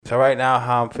So right now,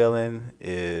 how I'm feeling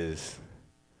is,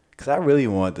 because I really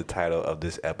want the title of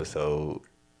this episode,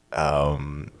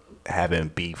 having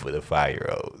beef with a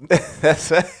 5-year-old.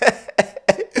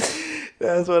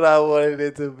 That's what I wanted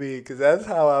it to be, because that's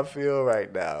how I feel right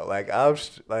now.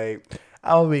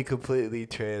 I'll be completely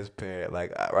transparent.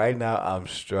 Like right now, I'm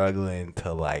struggling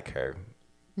to like her.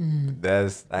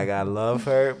 That's like I love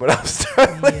her, but I'm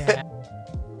struggling. Yeah.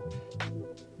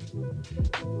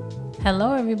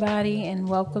 Hello, everybody, and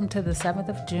welcome to the 7th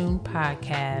of June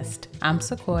podcast. I'm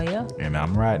Sequoia. And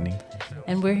I'm Rodney.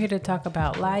 And we're here to talk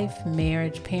about life,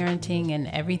 marriage, parenting, and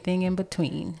everything in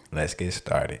between. Let's get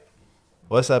started.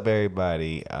 What's up,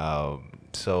 everybody?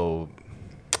 So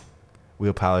we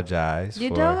apologize. You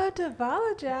don't have to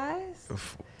apologize.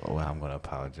 Well, I'm going to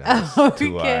apologize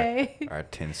to our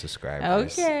 10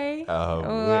 subscribers. Okay.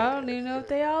 I don't even know if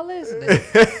they all listening.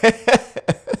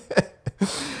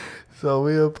 So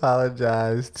we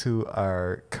apologize to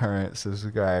our current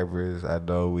subscribers. I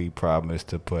know we promised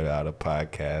to put out a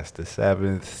podcast the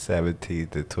 7th,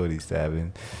 17th, and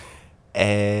 27th.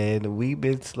 And we've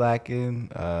been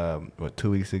slacking. 2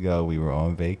 weeks ago, we were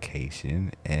on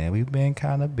vacation. And we've been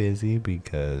kind of busy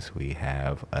because we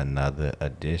have another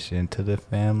addition to the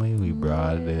family. We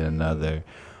brought in another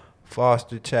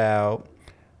foster child.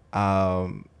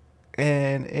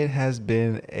 And it has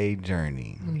been a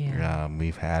journey. Yeah.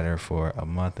 We've had her for a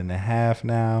month and a half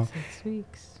now. 6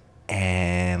 weeks.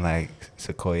 And like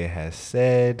Sequoia has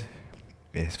said,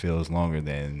 it feels longer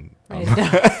than a month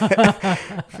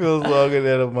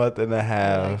and a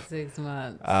half. Like 6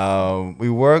 months. We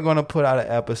were going to put out an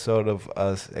episode of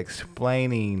us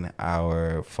explaining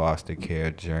our foster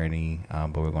care journey,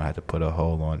 but we're going to have to put a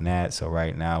hold on that. So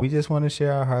right now, we just want to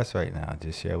share our hearts right now.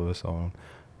 Just share with us on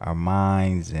our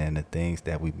minds and the things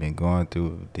that we've been going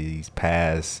through these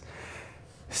past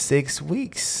 6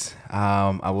 weeks.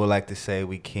 I would like to say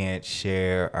we can't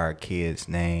share our kids'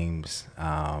 names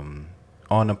on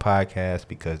the podcast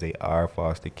because they are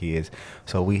foster kids.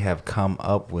 So we have come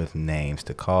up with names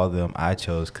to call them. I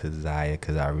chose Keziah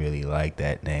because I really like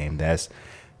that name. That's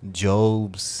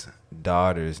Job's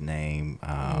daughter's name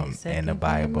in the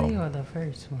Bible. Family or the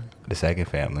first one? The second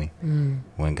family.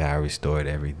 When God restored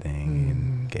everything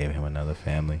and gave him another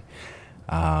family.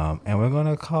 And we're going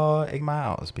to call it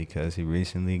Miles because he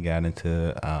recently got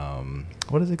into,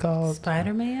 what is it called?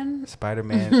 Spider-Man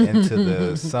into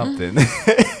the something.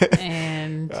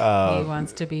 And he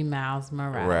wants to be Miles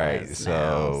Morales. Right.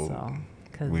 So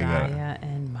Keziah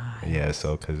and Miles. Yeah,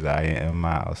 so Keziah and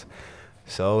Miles.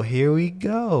 So here we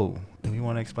go. Do we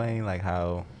want to explain like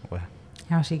how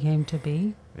she came to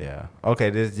be? Yeah.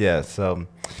 Okay. So,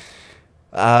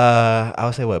 I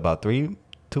would say about 2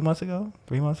 months ago,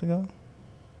 3 months ago.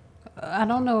 I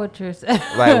don't know what you're saying.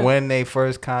 Like when they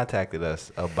first contacted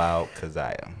us about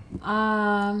Keziah.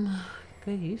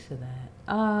 Good use of that.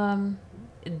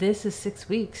 This is 6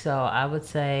 weeks, so I would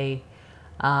say,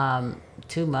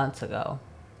 2 months ago.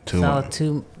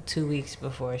 Two weeks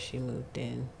before she moved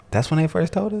in. That's when they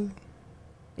first told us.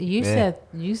 You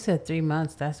said 3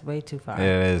 months. That's way too far.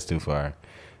 Yeah, it is too far.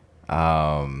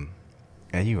 Yeah,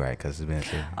 you're right, because it's been.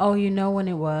 Oh, you know when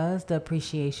it was? The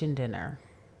appreciation dinner.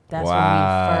 That's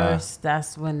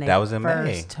when they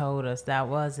first told us. That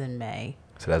was in May.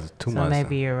 So that's 2 months. So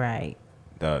maybe you're right.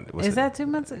 Is that 2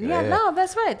 months ago? Yeah, no,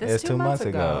 that's right. That's 2 months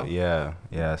ago.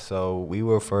 Yeah. So we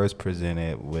were first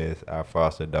presented with our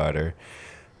foster daughter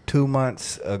 2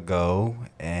 months ago,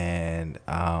 and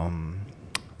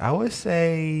I would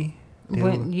say.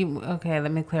 Let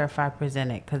me clarify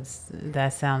presented because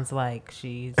that sounds like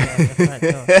she's at the front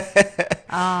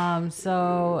door.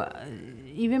 So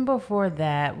even before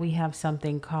that, we have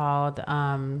something called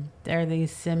there are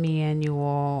these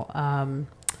semi-annual kind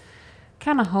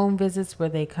of home visits where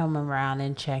they come around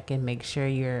and check and make sure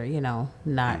you're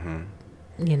not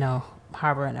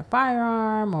harboring a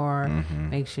firearm or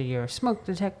make sure your smoke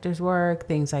detectors work,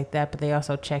 things like that. But they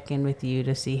also check in with you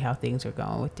to see how things are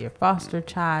going with your foster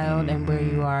child and where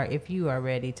you are, if you are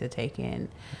ready to take in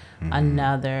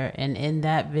another. And in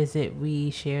that visit,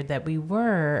 we shared that we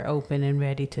were open and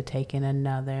ready to take in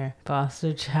another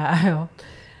foster child.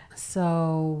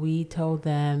 So we told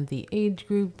them the age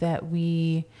group that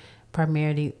we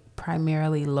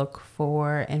primarily look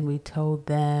for, and we told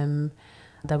them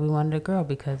that we wanted a girl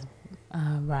because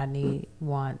Rodney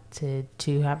wanted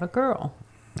to have a girl.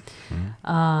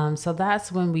 So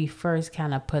that's when we first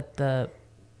kind of put the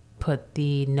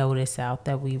notice out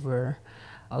that we were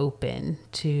open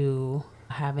to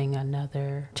having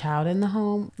another child in the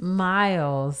home.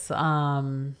 Miles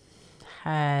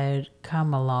had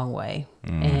come a long way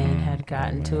and had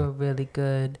gotten to a really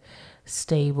good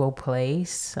stable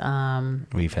place.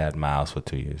 We've had Miles for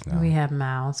 2 years now. We have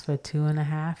Miles for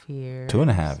 2.5 years.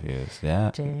 2.5 years,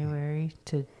 yeah. January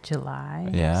to July.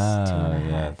 Yeah, It's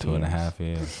 2.5 2.5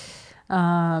 years. years.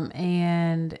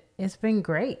 And it's been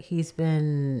great. He's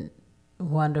been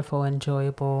wonderful,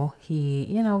 enjoyable.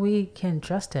 We can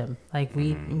trust him. Like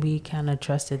we kind of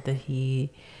trusted that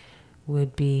he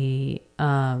would be, we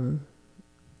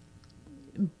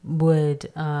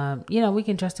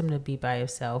can trust him to be by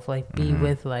himself, like be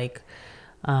with like,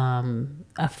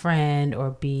 a friend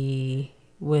or be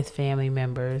with family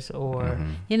members or,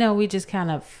 we just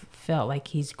kind of felt like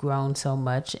he's grown so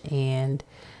much and,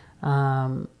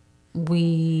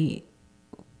 we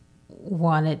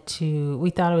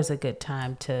thought it was a good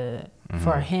time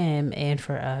for him and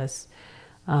for us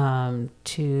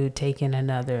to take in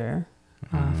another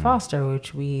foster,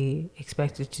 which we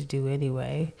expected to do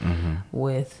anyway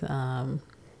with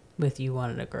You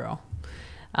Wanted a Girl.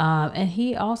 And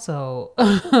he also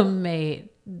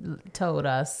told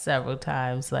us several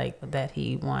times like that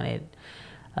he wanted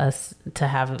us to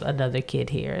have another kid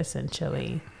here,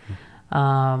 essentially.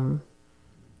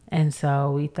 And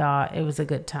so we thought it was a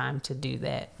good time to do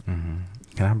that. Can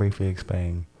I briefly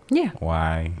explain? Yeah.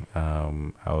 Why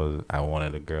I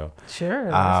wanted a girl? Sure.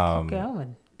 Let's keep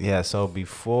going. Yeah. So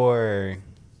before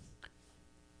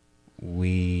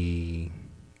we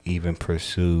even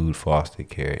pursued foster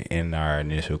care, in our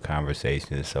initial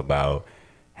conversations about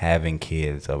having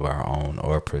kids of our own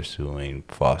or pursuing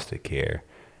foster care,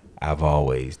 I've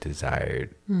always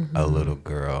desired a little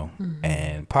girl.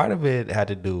 And part of it had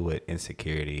to do with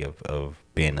insecurity of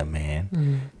being a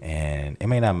man. And it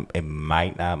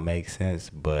might not make sense,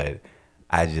 but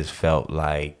I just felt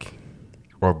like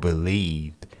or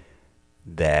believed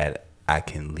that I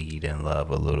can lead and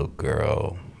love a little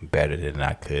girl better than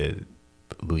I could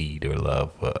lead or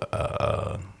love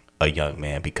a young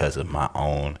man because of my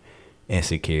own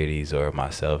insecurities or my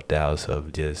self-doubts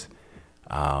of just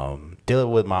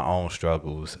dealing with my own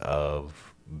struggles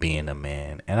of being a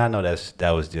man. And I know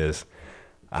that was just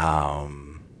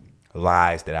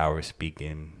lies that I was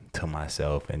speaking to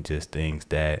myself and just things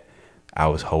that I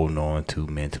was holding on to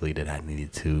mentally that I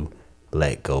needed to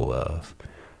let go of.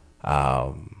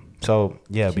 So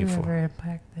yeah, Did you before ever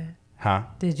unpack that? Huh?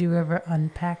 Did you ever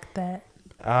unpack that?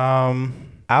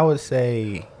 I would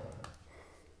say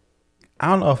I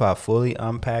don't know if I fully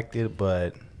unpacked it,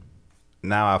 but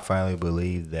now I finally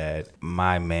believe that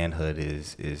my manhood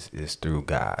is through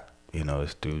God.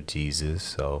 It's through Jesus.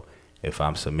 So if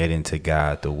I'm submitting to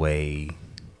God the way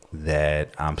that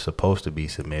I'm supposed to be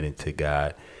submitting to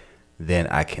God, then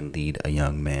I can lead a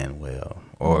young man well,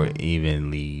 or even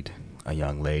lead a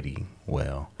young lady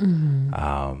well.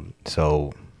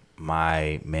 So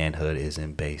my manhood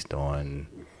isn't based on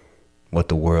what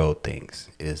the world thinks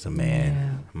is a man.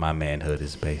 Yeah. My manhood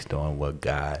is based on what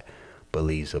God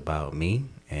believes about me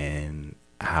and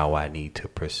how I need to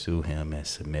pursue him and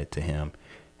submit to him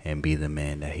and be the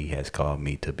man that he has called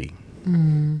me to be.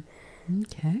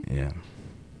 Okay. Yeah.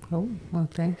 Cool. Well,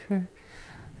 thanks for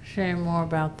sharing more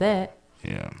about that.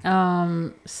 Yeah.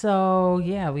 So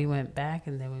yeah, we went back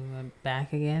and then we went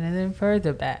back again and then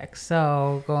further back.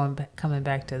 So coming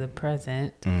back to the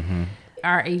present,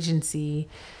 our agency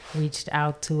reached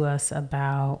out to us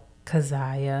about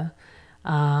Keziah,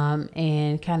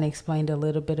 and kind of explained a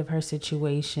little bit of her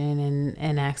situation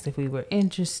and asked if we were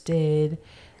interested.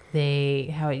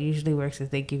 How it usually works is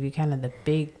they give you kind of the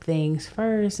big things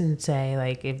first and say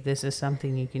like, if this is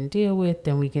something you can deal with,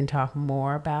 then we can talk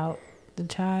more about the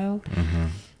child.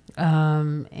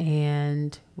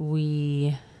 And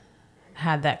we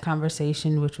had that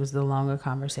conversation, which was the longer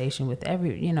conversation with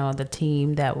the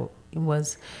team that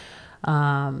was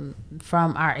from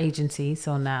our agency.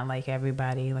 So not like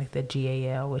everybody, like the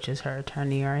GAL, which is her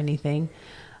attorney or anything.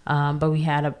 But we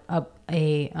had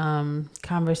a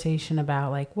conversation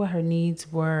about like what her needs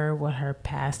were, what her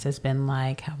past has been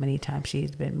like, how many times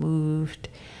she's been moved,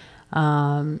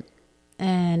 and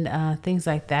things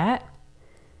like that.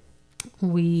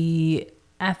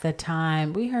 At the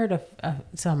time, we heard of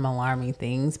some alarming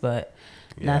things, but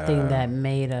nothing that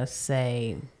made us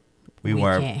say we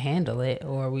can't handle it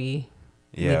or we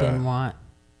didn't want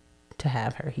to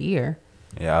have her here.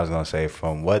 Yeah, I was going to say,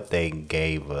 from what they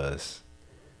gave us,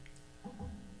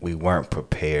 we weren't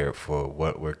prepared for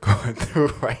what we're going through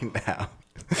right now.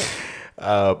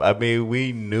 I mean,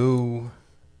 we knew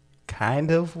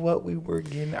kind of what we were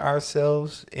getting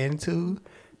ourselves into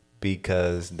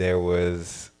because there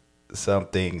was some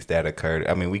things that occurred.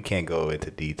 I mean, we can't go into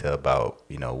detail about,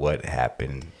 what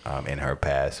happened in her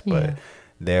past, but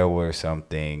there were some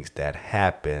things that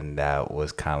happened that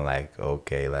was kind of like,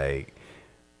 okay, like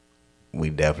we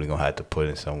definitely gonna have to put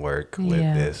in some work with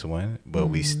this one, but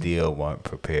we still weren't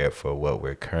prepared for what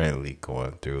we're currently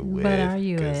going through with. But are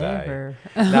you ever?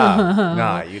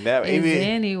 Nah, you never. Is even,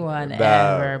 anyone nah,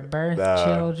 ever birth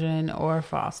children or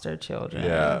foster children?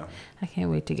 Yeah. I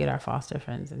can't wait to get our foster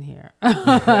friends in here.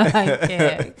 I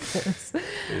can't.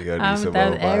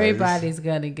 Everybody's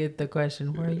gonna get the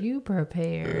question. Were you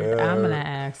prepared? I'm gonna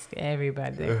ask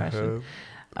everybody that question.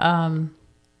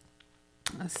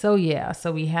 So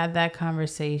we had that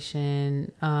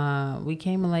conversation. We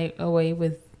came away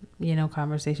with,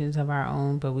 conversations of our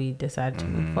own, but we decided to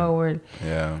move forward.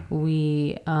 Yeah.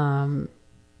 We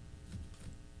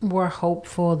were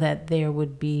hopeful that there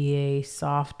would be a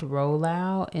soft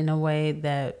rollout in a way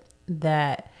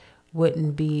that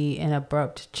wouldn't be an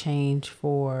abrupt change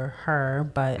for her.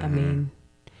 But I mean,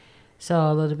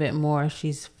 so a little bit more.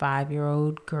 She's a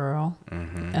 5-year-old girl.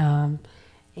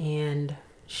 And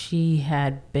she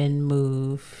had been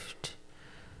moved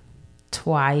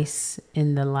twice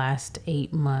in the last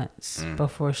 8 months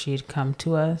before she'd come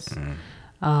to us.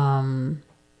 Or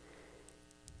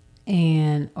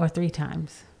 3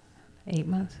 times. 8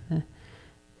 months.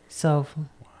 So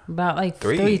about like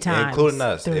 3 times. Including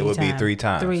us. It would be 3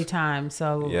 times. 3 times.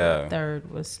 So the third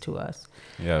was to us.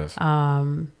 Yes.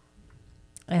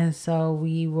 And so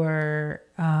we were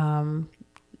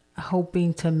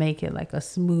hoping to make it like a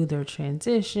smoother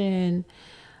transition.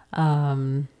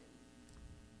 And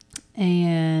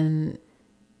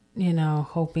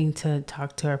hoping to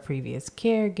talk to our previous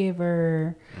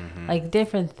caregiver, like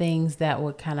different things that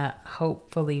would kind of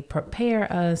hopefully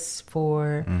prepare us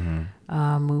for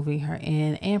moving her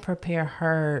in and prepare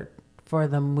her for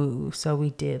the move. So we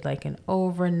did like an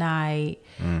overnight.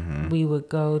 We would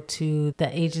go to the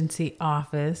agency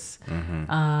office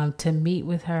to meet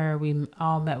with her. We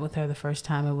all met with her the first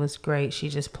time. It was great. She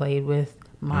just played with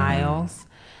Miles.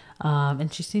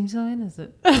 And she seemed so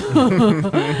innocent. Just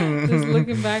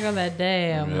looking back on that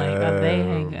day, I'm like,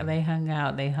 they hung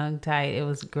out, they hung tight. It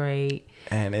was great.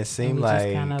 And it seemed we like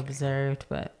just kind of observed,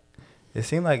 but it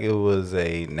seemed like it was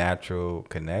a natural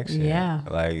connection. Yeah,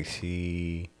 like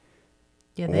she.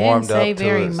 Yeah, they didn't say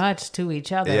very much to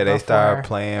each other. Yeah, they started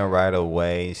playing right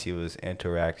away. She was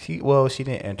she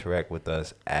didn't interact with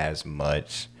us as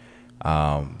much.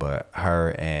 But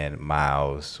her and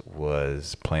Miles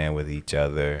was playing with each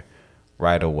other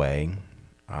right away.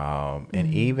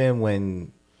 And even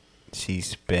when she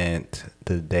spent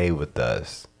the day with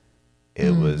us,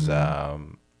 it was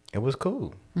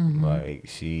cool. Like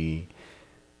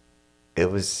it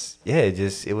was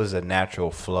a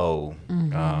natural flow.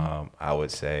 I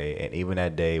would say. And even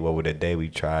that day, the day we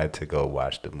tried to go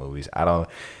watch the movies, I don't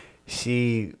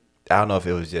know if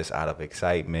it was just out of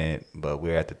excitement, but we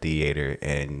were at the theater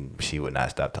and she would not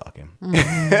stop talking.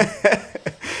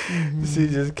 She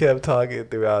just kept talking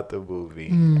throughout the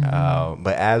movie.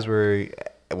 But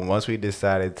once we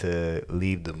decided to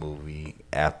leave the movie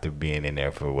after being in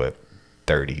there for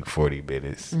 30, 40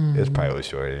 minutes, it probably was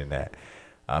shorter than that.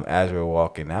 As we were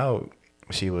walking out,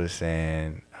 she was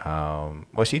saying,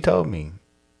 she told me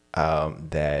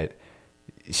that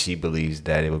she believes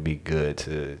that it would be good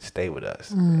to stay with us.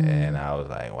 And I was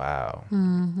like, wow.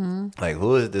 Like,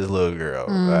 who is this little girl?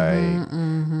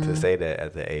 To say that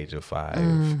at the age of 5,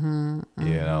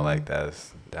 like that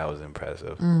was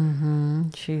impressive.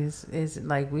 It's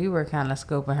like we were kind of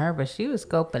scoping her, but she was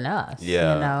scoping us. She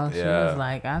was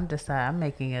like, I'm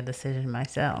making a decision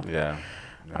myself.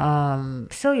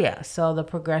 So the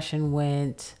progression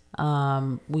went,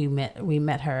 we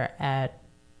met her at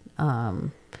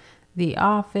the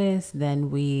office. Then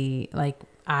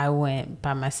I went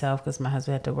by myself because my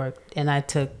husband had to work, and I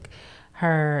took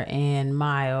her and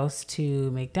Miles to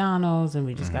McDonald's, and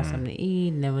we just got something to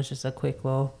eat, and it was just a quick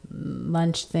little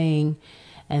lunch thing.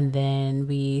 And then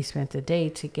we spent the day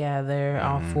together,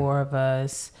 all 4 of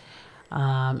us.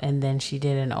 And then she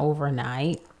did an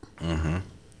overnight. And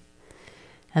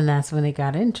that's when it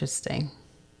got interesting.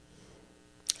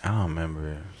 I don't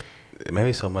remember.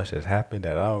 Maybe so much has happened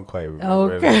that I don't quite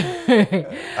remember.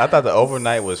 I thought the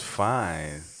overnight was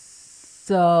fine.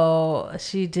 So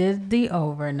she did the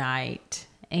overnight,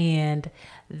 and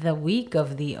the week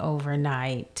of the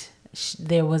overnight,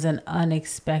 there was an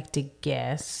unexpected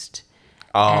guest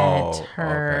at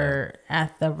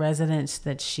the residence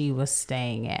that she was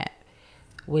staying at,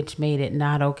 which made it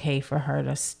not okay for her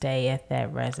to stay at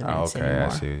that residence anymore. I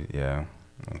see. Yeah.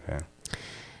 Okay.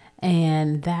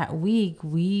 And that week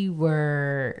we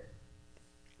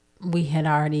had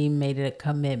already made a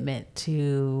commitment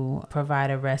to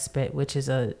provide a respite, which is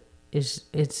a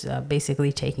it's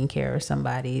basically taking care of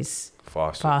somebody's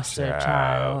foster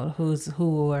child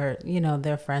who were,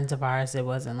 they're friends of ours. It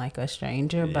wasn't like a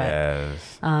stranger,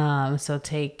 but so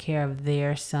take care of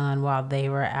their son while they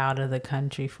were out of the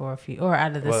country for a few, or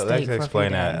out of the state for a few days. Let's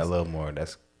explain that a little more.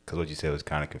 That's because what you said was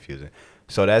kind of confusing.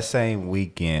 So that same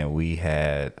weekend we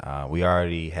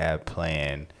already had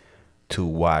planned to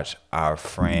watch our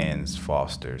friend's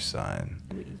foster son.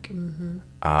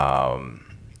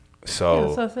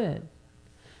 So that's it.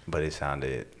 But it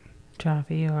sounded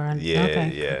choppy or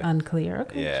unclear.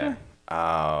 Okay, yeah. Sure.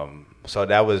 So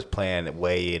that was planned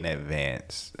way in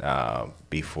advance,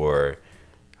 before,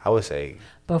 I would say,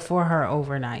 before her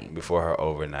overnight. Before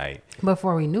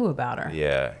we knew about her.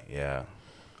 Yeah.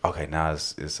 Okay, now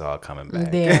it's all coming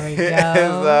back. There we go.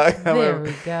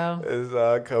 It's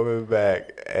all coming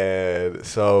back. And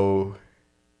so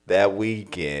that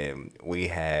weekend we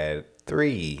had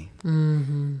 3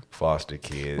 foster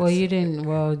kids.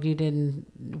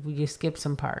 You skipped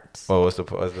some parts. Well, what's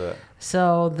that?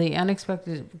 So the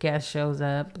unexpected guest shows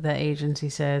up. The agency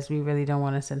says we really don't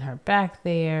want to send her back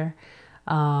there.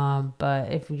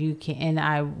 But if you can,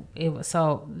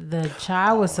 so the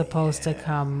child was supposed to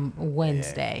come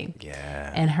Wednesday.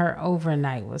 Yeah. And her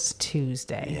overnight was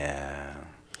Tuesday. Yeah.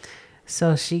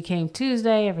 So she came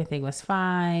Tuesday, everything was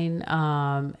fine.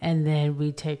 And then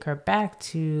we take her back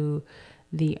to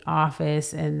the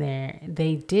office, and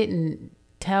they didn't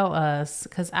tell us,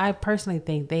 because I personally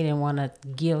think they didn't want to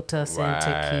guilt us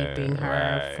into keeping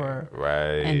her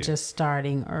and just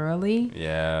starting early.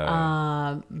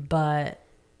 Yeah. But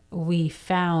we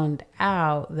found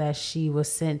out that she was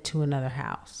sent to another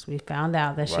house. We found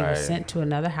out that she was sent to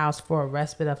another house for a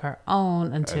respite of her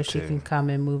own until she can come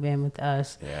and move in with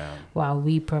us while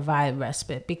we provide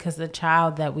respite. Because the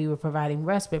child that we were providing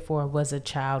respite for was a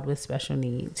child with special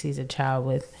needs. He's a child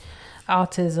with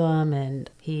autism, and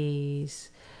he's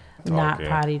not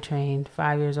potty trained,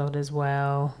 5 years old as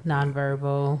well,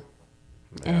 nonverbal.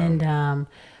 And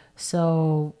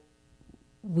so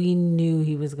we knew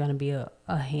he was going to be a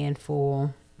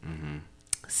handful.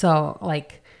 So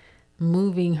like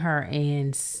moving her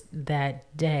in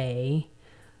that day,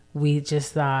 we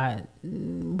just thought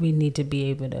we need to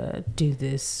be able to do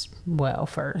this well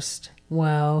first.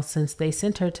 Well, since they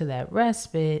sent her to that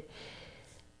respite,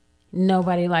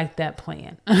 nobody liked that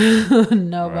plan.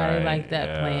 Nobody liked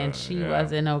that plan. She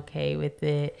wasn't okay with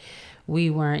it. We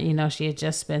weren't, she had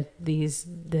just spent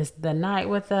the night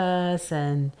with us,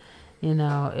 and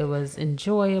it was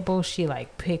enjoyable. She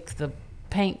picked the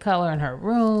paint color in her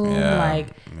room.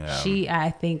 She,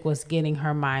 I think, was getting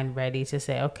her mind ready to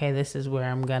say, okay, this is where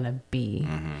I'm gonna be.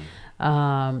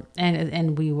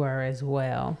 And we were as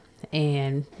well.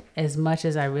 And as much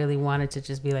as I really wanted to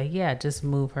just be like, yeah, just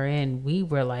move her in, we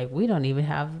were like, we don't even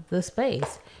have the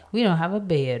space. We don't have a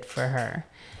bed for her.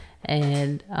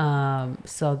 And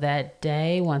so that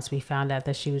day, once we found out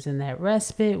that she was in that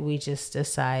respite, we just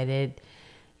decided,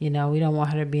 we don't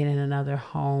want her to be in another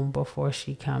home before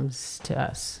she comes to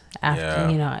us.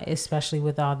 After, especially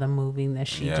with all the moving that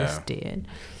she just did.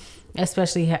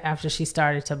 Especially after she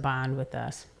started to bond with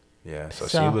us. Yeah, so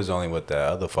she was only with the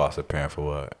other foster parent for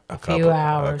what? A couple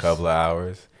of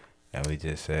hours. And we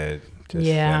just said,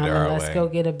 send her our let's way. go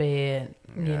get a bed,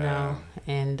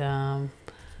 And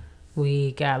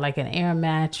we got an air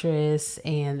mattress,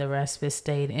 and the respite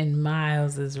stayed in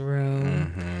Miles's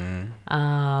room.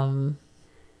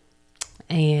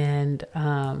 And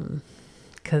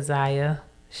Keziah,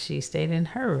 she stayed in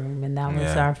her room, and that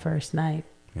was our first night.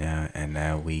 Yeah, and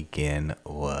that weekend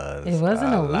was... It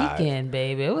wasn't a weekend,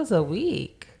 baby. It was a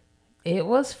week. It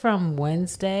was from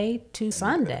Wednesday to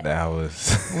Sunday. That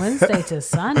was... Wednesday to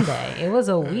Sunday. It was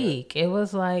a week. It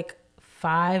was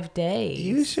 5 days.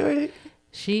 You sure?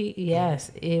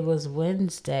 Yes, it was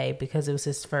Wednesday because it was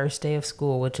his first day of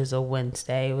school, which is a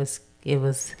Wednesday. It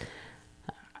was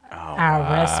our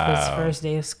respite's first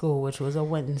day of school, which was a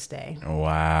Wednesday.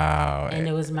 Wow. And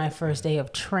it was my first day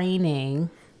of training.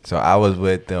 So I was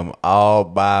with them all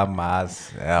by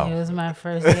myself. It was my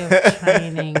first day of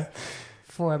training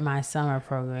for my summer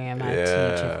program. I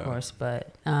teach, of course,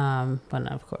 but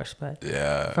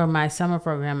for my summer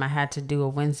program, I had to do a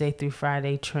Wednesday through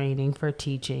Friday training for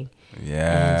teaching.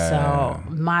 Yeah.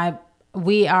 And so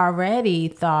we already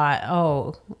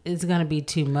thought, it's gonna be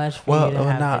too much for you to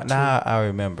have. Now I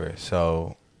remember.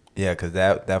 So because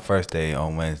that first day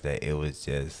on Wednesday, it was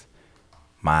just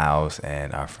Miles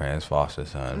and our friend's foster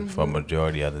son for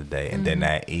majority of the day. And then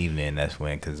that evening, that's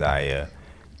when Keziah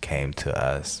came to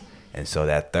us. And so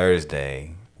that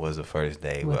Thursday was the first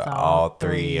day with all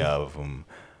three of them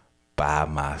by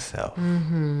myself.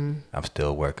 I'm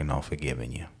still working on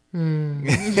forgiving you.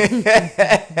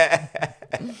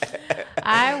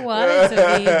 I wanted to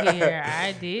be here.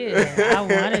 I did. I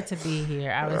wanted to be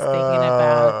here. I was thinking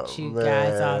about you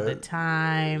guys all the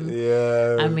time.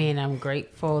 Yeah. I mean, I'm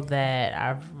grateful that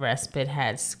our respite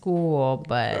had school,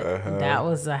 but that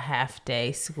was a half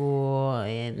day school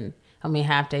and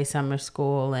half day summer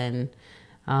school. And,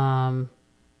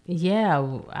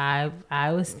 yeah,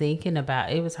 I was thinking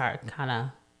about, it was hard kind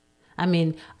of,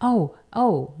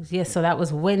 yeah, so that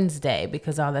was Wednesday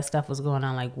because all that stuff was going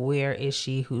on. Like, where is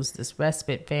she? Who's this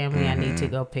respite family? I need to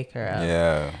go pick her up.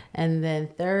 Yeah. And then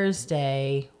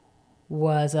Thursday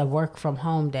was a work from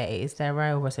home day. Is that right?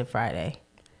 Or was it Friday?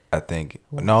 I think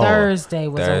no. Thursday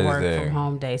was a work from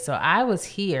home day. So I was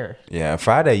here. Yeah,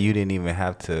 Friday you didn't even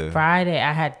have to. Friday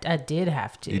I did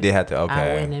have to. You did have to. Okay.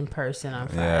 I went in person on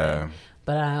Friday. Yeah.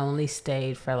 But I only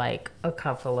stayed for like a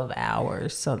couple of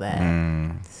hours, so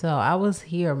I was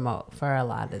here for a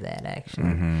lot of that actually.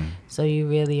 Mm-hmm. So you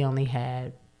really only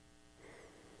had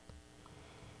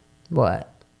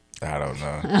what? I don't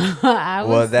know. I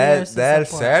was that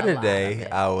Saturday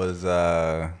I was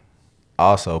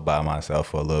also by myself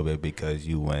for a little bit because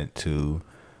you went to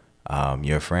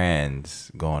your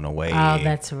friend's going away. Oh,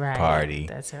 that's right. Party.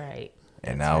 That's right.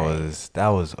 And that was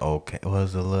okay. It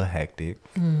was a little hectic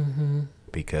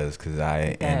because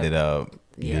I ended up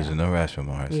using the restroom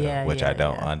myself, which I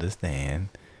don't understand.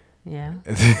 Yeah.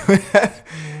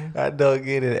 I don't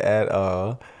get it at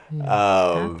all.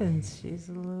 Happens. She's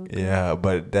a little girl. Yeah,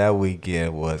 but that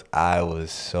weekend I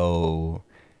was so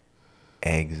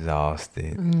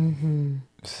exhausted. Mm-hmm.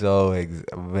 So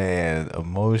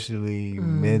emotionally,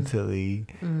 mentally,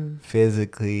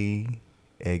 physically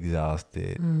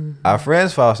exhausted. Our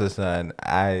friend's foster son,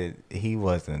 he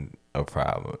wasn't a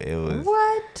problem. It was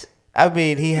what? I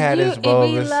mean, he had his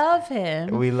moments. We love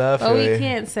him. We love him. But we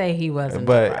can't say he wasn't.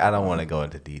 But I don't want to go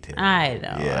into detail.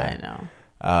 I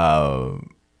know.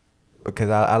 Because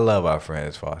I love our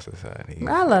friend's foster son.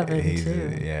 I love him too.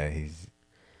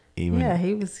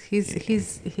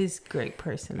 He's great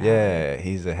personality. Yeah,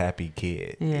 he's a happy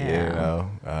kid. Yeah.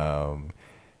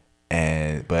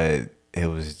 But it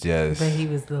was just. But he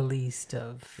was the least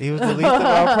of. He was the least of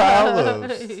our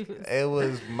problems. It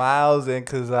was Miles and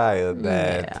Keziah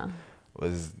that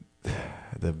was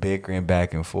the bickering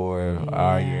back and forth,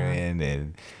 arguing,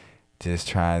 and just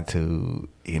trying to,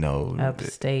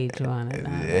 upstage one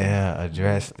another. Yeah,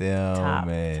 address them top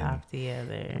and the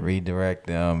other. Redirect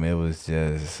them. It was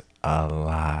just a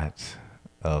lot.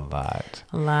 A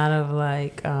lot of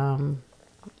like,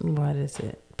 what is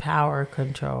it? Power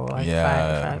control, like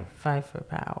fight for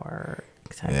power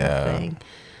type of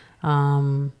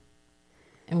thing,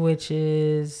 which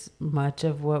is much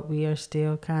of what we are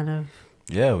still kind of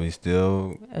we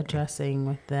still addressing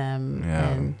with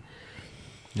them.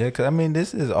 Because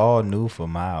this is all new for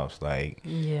Miles. Like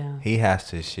he has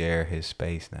to share his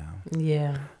space now.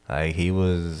 Like he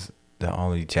was the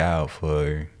only child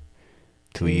for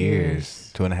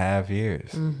 2.5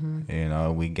 years.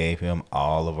 Mm-hmm. We gave him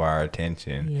all of our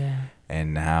attention.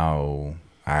 And now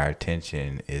our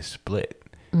attention is split.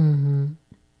 Mm-hmm.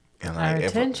 And our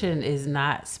attention is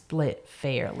not split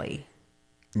fairly.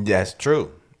 That's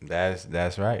true.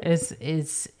 That's right. It's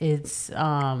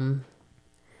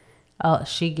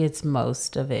she gets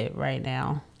most of it right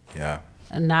now. Yeah.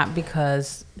 Not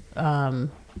because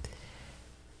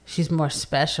she's more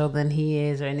special than he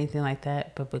is or anything like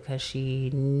that, but because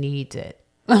she needs it.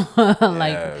 Because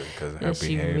her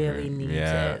she behavior. Really needs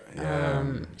it.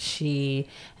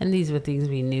 And these were things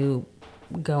we knew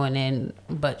going in,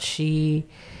 but she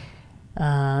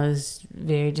is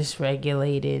very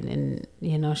dysregulated, and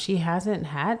she hasn't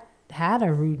had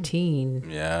a routine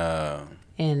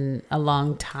in a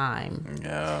long time,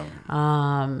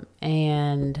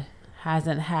 and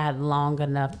hasn't had long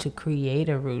enough to create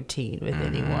a routine with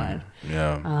anyone.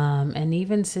 And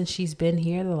even since she's been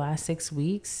here the last 6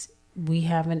 weeks, we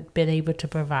haven't been able to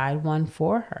provide one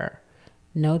for her.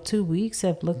 No 2 weeks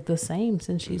have looked the same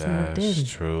since she's moved in.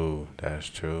 That's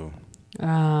true.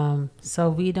 So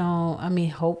we don't,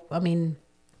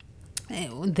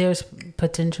 there's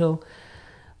potential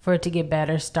for it to get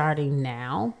better starting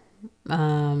now.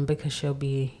 Because she'll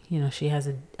be, she has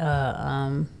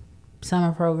a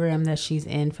summer program that she's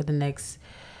in for the next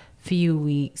few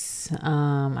weeks.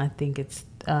 I think it's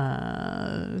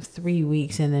 3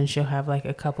 weeks, and then she'll have like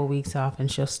a couple weeks off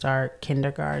and she'll start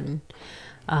kindergarten.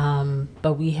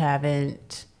 But we've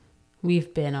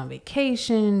been on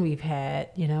vacation. We've had,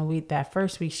 that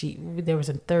first week there was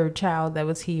a third child that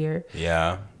was here.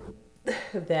 Yeah.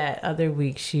 That other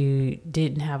week she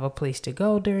didn't have a place to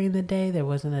go during the day. There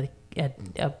wasn't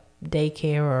a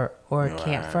daycare or a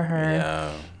camp for her.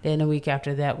 Yeah. Then the week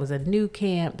after that was a new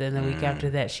camp. Then the week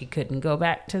after that, she couldn't go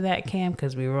back to that camp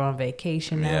because we were on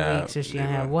vacation that week. So she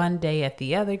only had one day at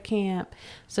the other camp.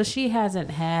 So she hasn't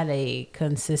had a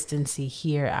consistency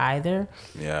here either.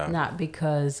 Yeah. Not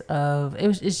because of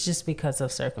it's just because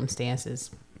of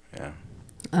circumstances. Yeah.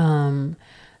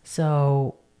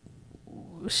 So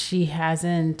she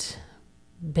hasn't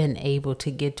been able to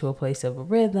get to a place of a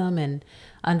rhythm and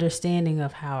understanding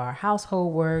of how our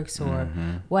household works or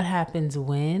what happens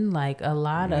when. Like a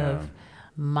lot of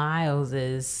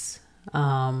Miles's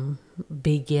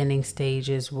beginning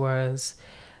stages was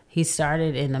he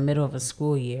started in the middle of a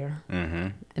school year,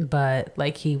 but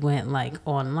like he went like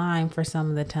online for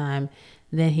some of the time.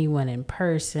 Then he went in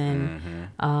person,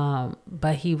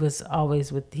 but he was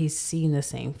always he's seen the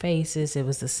same faces. It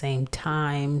was the same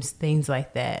times, things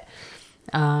like that.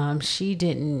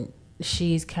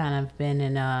 She's kind of been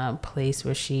in a place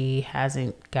where she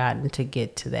hasn't gotten to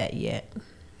get to that yet.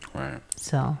 Right.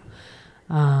 So,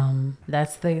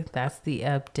 that's the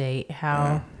update.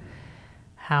 How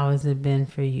has it been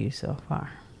for you so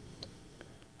far?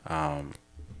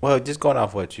 Well, just going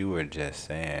off what you were just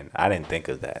saying, I didn't think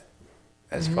of that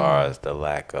as far as the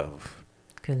lack of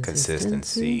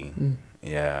consistency.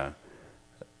 Yeah.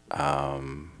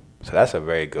 So that's a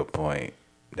very good point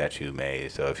that you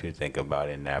made. So if you think about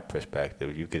it in that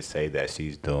perspective, you could say that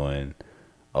she's doing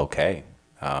okay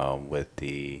with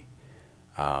the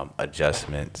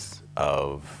adjustments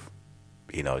of,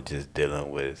 just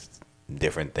dealing with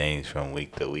different things from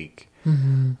week to week.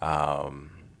 So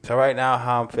right now,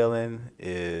 how I'm feeling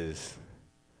is,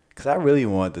 because I really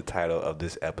want the title of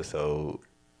this episode,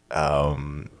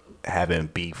 having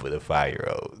beef with a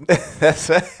 5-year-old.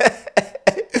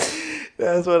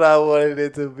 That's what I wanted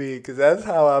it to be, because that's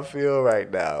how I feel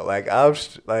right now. Like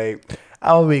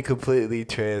I'll be completely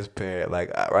transparent.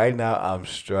 Like right now, I'm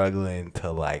struggling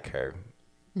to like her.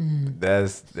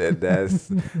 That's like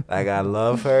I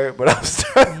love her, but I'm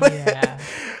struggling. Yeah.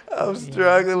 I'm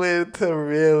struggling to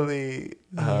really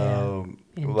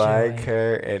like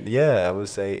her, and I would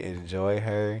say enjoy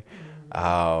her,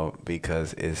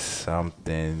 because it's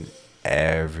something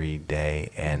every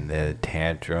day, and the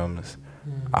tantrums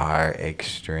are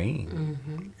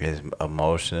extreme. It's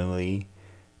emotionally,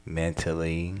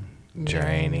 mentally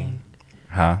draining.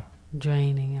 Huh?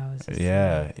 Draining, I was just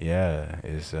saying.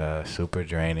 It's super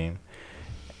draining,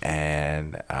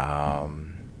 and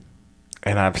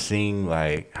I've seen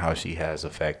like how she has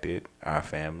affected our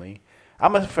family.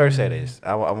 I'm gonna first say this.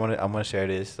 I'm gonna share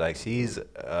this. Like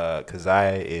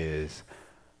Keziah is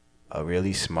a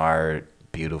really smart,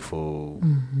 beautiful,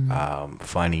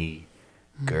 funny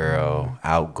girl,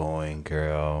 outgoing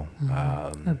girl,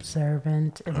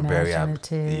 observant,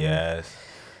 imaginative. Yes.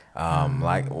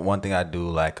 Like one thing I do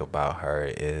like about her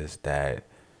is that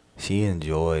she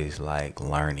enjoys like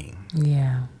learning.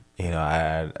 Yeah.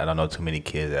 I don't know too many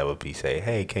kids that would be say,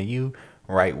 "Hey, can you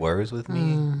write words with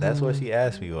me?" That's what she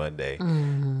asked me one day.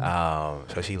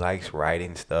 So she likes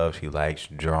writing stuff. She likes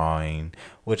drawing,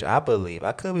 which I believe,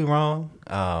 I could be wrong,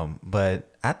 but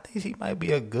I think she might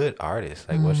be a good artist.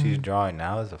 Like what she's drawing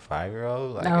now as a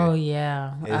 5-year-old. Like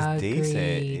it's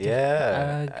decent.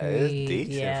 Yeah, it's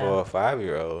decent for a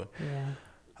 5-year-old.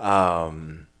 Yeah.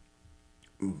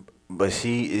 But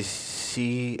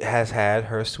she has had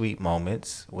her sweet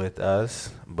moments with us,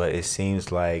 but it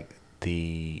seems like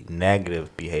the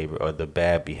negative behavior or the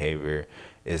bad behavior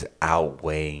is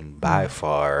outweighing by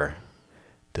far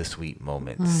the sweet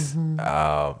moments.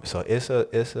 So it's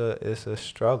a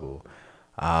struggle,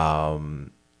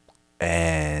 and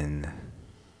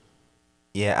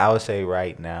I would say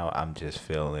right now I'm just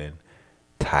feeling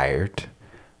tired,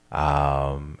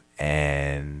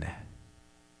 and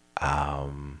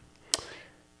I'm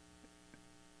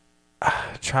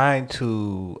trying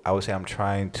to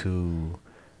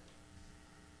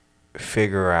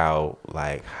figure out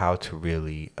like how to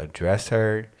really address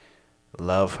her,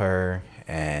 love her,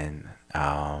 and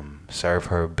serve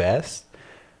her best.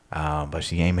 But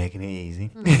she ain't making it easy.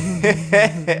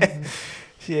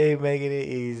 She ain't making it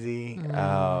easy.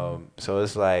 So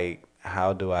it's like,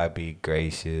 how do I be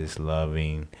gracious,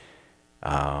 loving,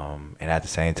 and at the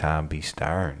same time be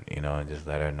stern, and just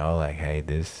let her know like, hey,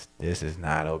 this is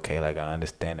not okay. Like I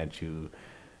understand that you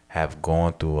have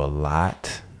gone through a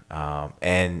lot,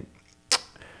 and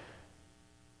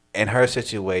in her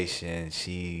situation,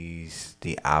 she's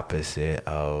the opposite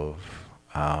of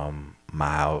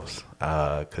Miles,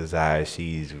 because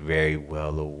she's very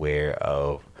well aware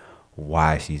of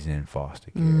why she's in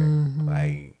foster care.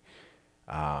 Like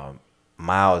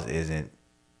Miles isn't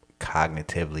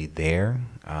cognitively there.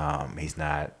 He's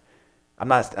not I'm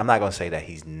not gonna say that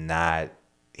he's not.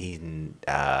 He's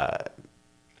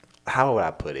how would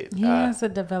I put it? He has a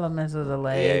developmental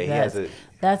delay. Yeah, he has a.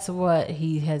 That's what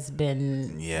he has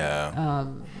been. Yeah.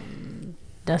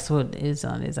 That's what is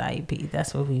on his IEP.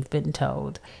 That's what we've been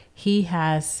told. He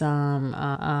has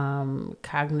some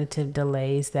cognitive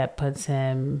delays that puts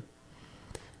him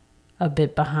a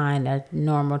bit behind a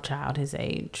normal child his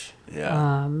age.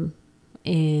 Yeah.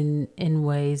 In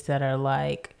ways that are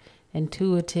like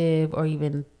intuitive or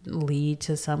even lead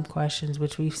to some questions,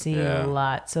 which we've seen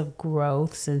lots of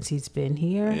growth since he's been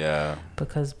here. Yeah.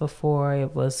 Because before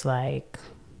it was like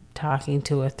talking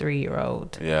to a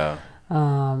 3-year-old. Yeah.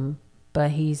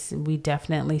 But we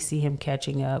definitely see him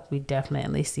catching up. We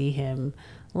definitely see him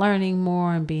learning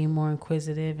more and being more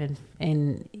inquisitive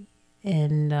and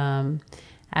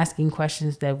asking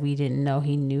questions that we didn't know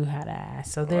he knew how to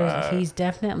ask. So he's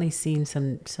definitely seen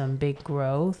some big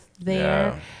growth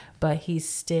there, but he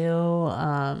still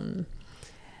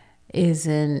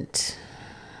isn't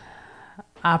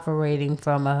operating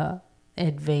from a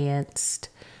advanced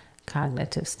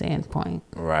cognitive standpoint.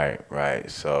 Right.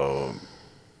 So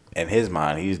in his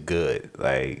mind, he's good.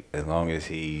 Like, as long as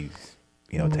he's,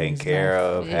 taken care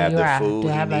of, have the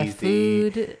food he needs to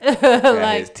eat,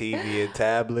 got his TV and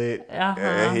tablet,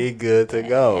 and he good to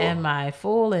go. Am I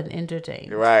full and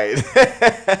entertained? Right.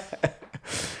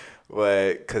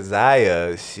 But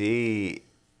Keziah, she's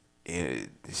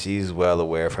well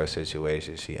aware of her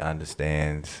situation. She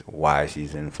understands why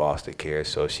she's in foster care,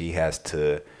 so she has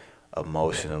to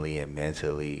emotionally and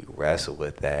mentally wrestle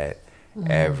with that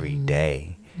every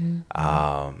day.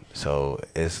 So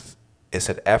it's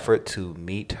an effort to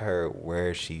meet her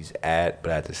where she's at,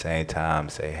 but at the same time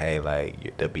say, hey,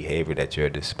 like, the behavior that you're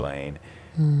displaying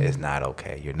is not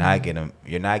okay. You're not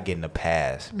getting a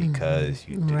pass because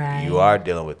you are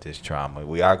dealing with this trauma.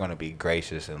 We are going to be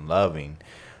gracious and loving,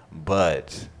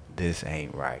 but this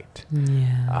ain't right.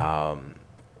 Yeah.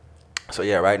 So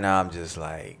yeah, right now I'm just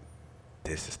like,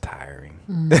 this is tiring.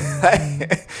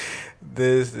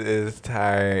 This is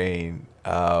tiring.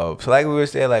 So like we were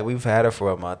saying, like, we've had her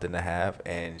for a month and a half,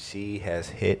 and she has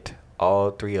hit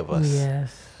all three of us.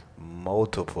 Yes.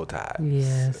 Multiple times.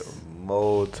 Yes.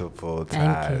 Multiple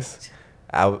times.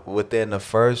 Within the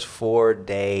first 4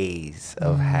 days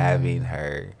of having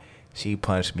her, she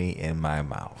punched me in my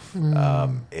mouth.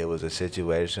 It was a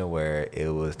situation where it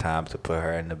was time to put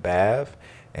her in the bath,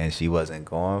 and she wasn't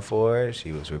going for it.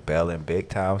 She was rebelling big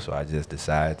time, so I just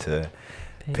decided to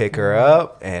pick her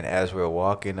up. And as we're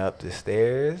walking up the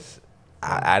stairs,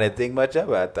 I didn't think much of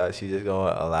it. I thought she just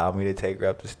going to allow me to take her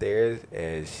up the stairs,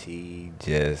 and she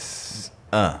just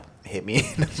hit me in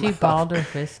the mouth. She balled her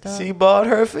fist up? She balled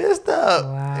her fist up.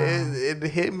 Wow. It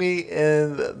hit me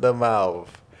in the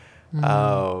mouth.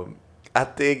 I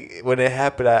think when it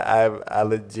happened, I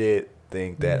legit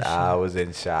think that I was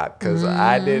in shock because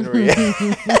I didn't react.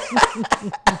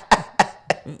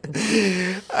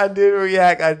 I didn't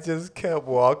react. I just kept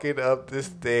walking up the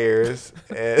stairs,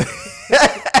 and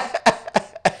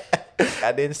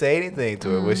I didn't say anything to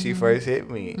her when she first hit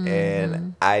me,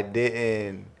 and I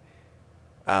didn't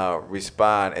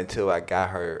respond until I got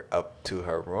her up to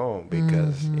her room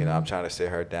because I'm trying to sit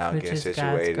her down, Which get is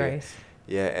situated. God's grace.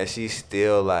 Yeah, and she's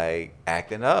still like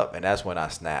acting up, and that's when I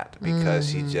snapped because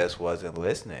she just wasn't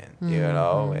listening,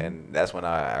 and that's when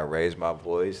I raised my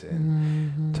voice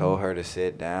and told her to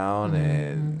sit down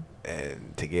and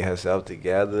to get herself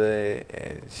together,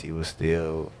 and she was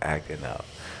still acting up.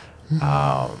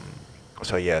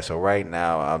 So right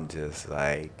now I'm just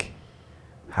like,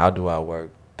 how do I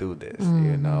work through this?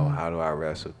 How do I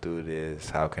wrestle through this?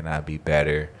 How can I be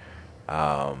better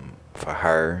for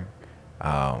her?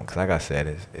 Because like I said,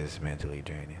 it's mentally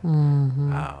draining.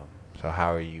 So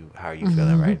how are you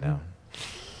feeling right now?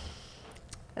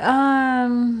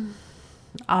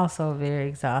 Also very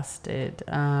exhausted.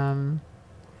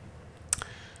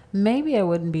 Maybe I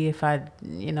wouldn't be if I,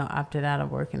 opted out of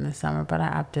work in the summer, but I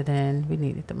opted in. We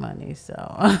needed the money, so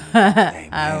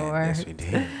I worked. Yes, we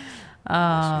did.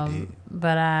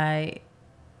 But I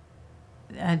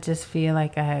just feel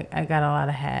like I got a lot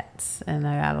of hats and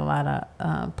I got a lot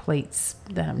of plates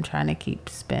that I'm trying to keep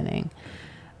spinning.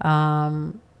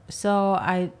 So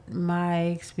my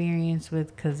experience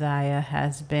with Keziah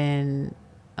has been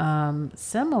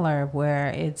similar, where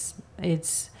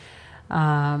it's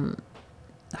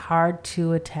hard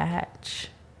to attach.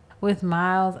 With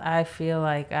Miles, I feel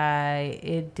like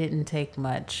it didn't take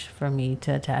much for me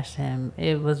to attach to him.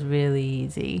 It was really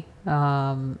easy.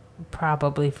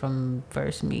 probably from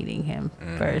first meeting him,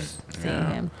 first seeing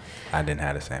him. I didn't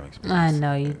have the same experience. I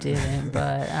know you didn't,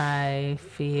 but I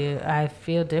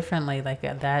feel differently like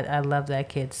that. I love that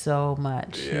kid so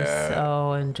much. He's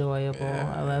so enjoyable.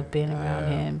 I love being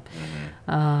around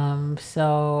him.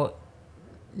 So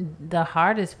the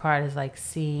hardest part is like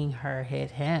seeing her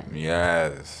hit him.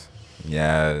 Yes.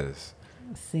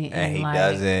 And he like,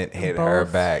 doesn't hit her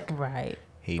back. Right.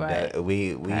 He right. does.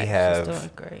 We She's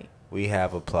doing great. We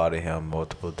have applauded him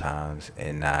multiple times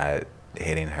and not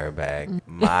hitting her back.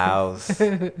 Miles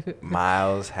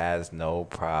has no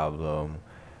problem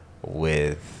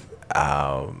with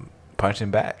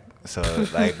punching back. So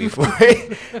like before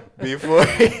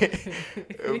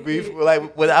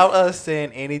like without us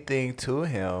saying anything to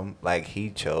him, like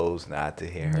he chose not to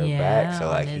hit her back. So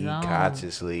like he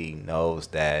consciously knows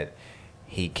that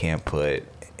he can't put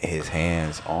his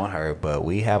hands on her, but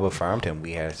we have affirmed him.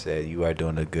 We have said, you are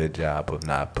doing a good job of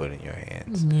not putting your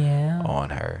hands on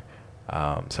her.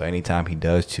 So anytime he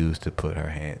does choose to put her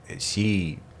hand,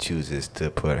 she chooses to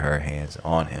put her hands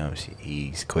on him,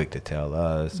 he's quick to tell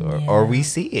us, or we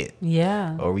see it.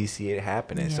 Yeah. Or we see it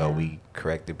happening, so we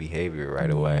correct the behavior right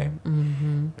away.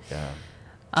 Mm-hmm. Yeah.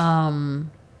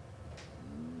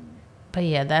 But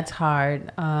yeah, that's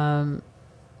hard. And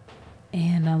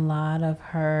a lot of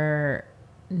her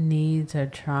needs or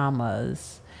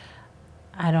traumas,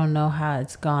 I don't know how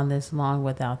it's gone this long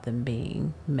without them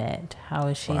being met. How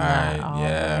is she not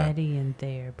already in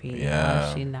therapy? How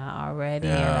is she not already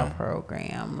in a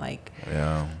program? Like,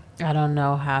 I don't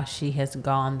know how she has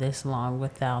gone this long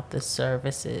without the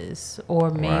services. Or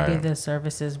maybe the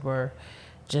services were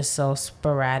just so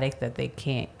sporadic that they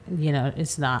can't,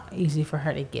 it's not easy for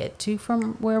her to get to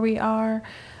from where we are.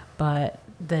 But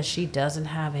that she doesn't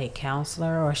have a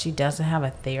counselor or she doesn't have a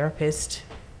therapist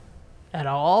at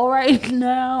all right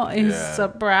now is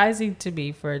surprising to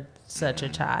me for such a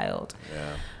child.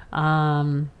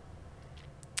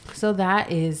 So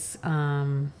that is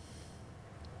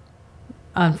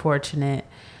unfortunate.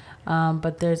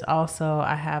 But there's also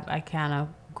I kind of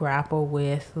grapple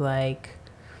with like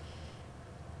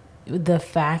the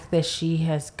fact that she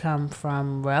has come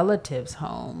from relatives'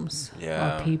 homes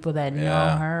or people that know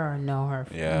her or knew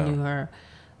her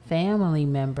family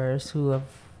members who have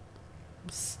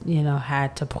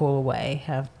had to pull away,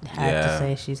 have had to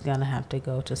say she's gonna have to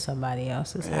go to somebody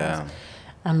else's house.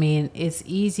 I mean, it's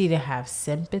easy to have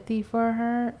sympathy for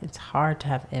her. It's hard to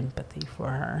have empathy for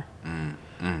her.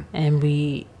 And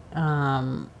we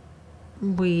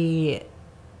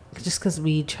just because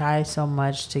we try so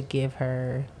much to give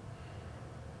her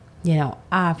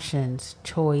options,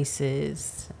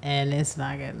 choices, and it's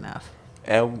not good enough.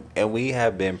 And we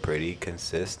have been pretty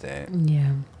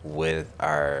consistent with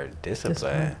our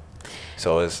discipline.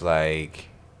 So it's like,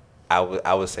 I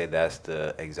would say that's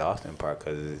the exhausting part,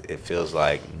 because it feels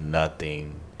like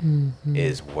nothing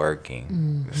is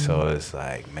working. So it's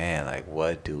like, man, like,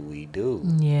 what do we do?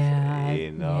 Yeah,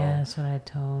 that's what I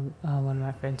told one of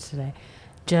my friends today.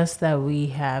 Just that we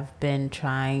have been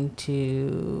trying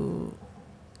to,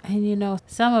 and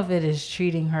some of it is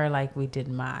treating her like we did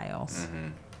Miles.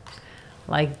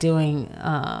 Like doing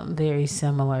very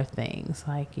similar things.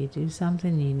 Like you do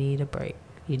something, you need a break.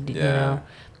 You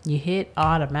hit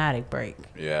automatic break.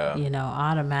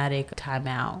 Automatic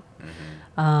timeout.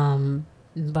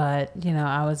 But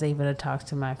I was able to talk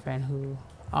to my friend who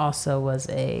also was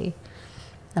a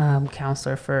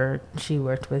counselor she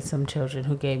worked with some children,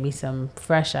 who gave me some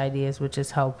fresh ideas, which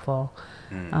is helpful.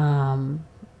 And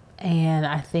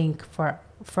I think for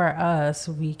us,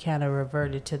 we kind of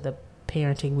reverted to the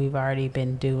parenting we've already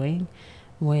been doing,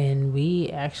 when we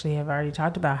actually have already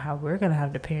talked about how we're going to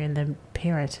have to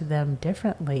parent them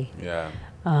differently.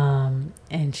 And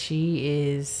she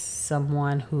is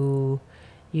someone who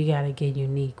you got to get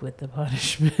unique with the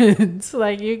punishments.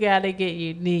 Like you got to get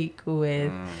unique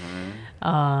with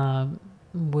how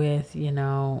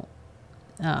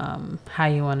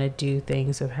you want to do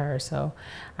things with her. So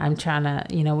I'm trying to,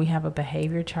 we have a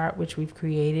behavior chart which we've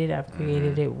created. I've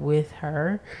created it with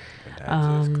her. But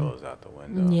that just goes out the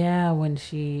window. Yeah, when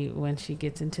she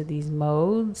gets into these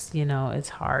modes, it's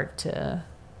hard to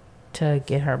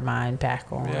get her mind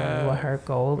back on what her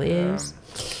goal is.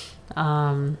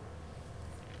 Never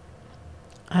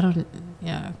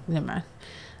mind.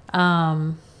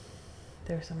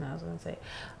 There's something I was going to say.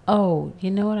 Oh,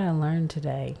 you know what I learned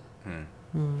today?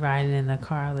 Riding in the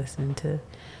car, listening to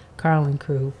Carl and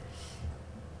Crew.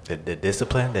 The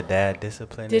discipline, the dad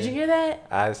discipline. Did you hear that?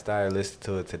 I started listening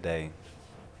to it today.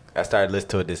 I started listening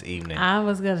to it this evening. I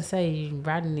was going to say,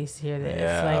 Rodney needs to hear this.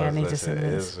 Yeah, I need to listen to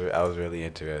this. I was really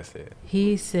interested.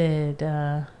 He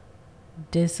said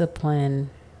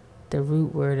discipline the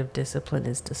root word of discipline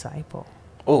is disciple.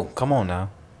 Oh, come on now.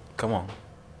 Come on.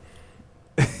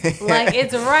 Like,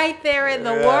 it's right there in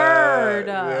the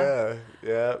word.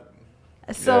 Yeah.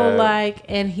 So, like,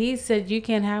 and he said you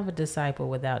can't have a disciple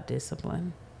without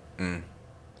discipline.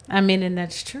 I mean, and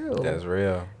that's true. That's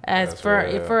real.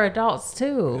 For adults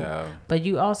too. Yeah. But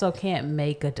you also can't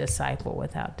make a disciple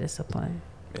without discipline.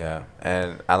 Yeah.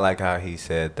 And I like how he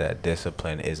said that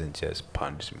discipline isn't just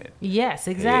punishment. Yes,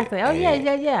 exactly. That's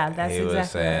exactly. He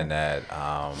was saying that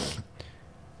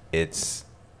it's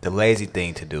the lazy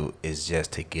thing to do is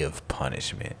just to give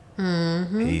punishment.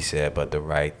 Mm-hmm. He said, but the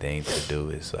right thing to do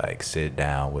is like sit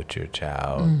down with your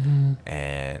child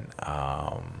and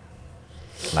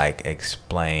like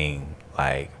explain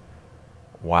like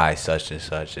why such and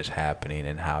such is happening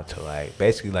and how to like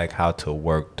basically like how to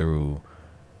work through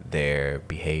their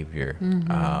behavior.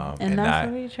 And that's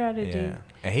what we try to do.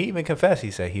 And he even confessed. He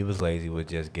said he was lazy with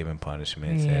just giving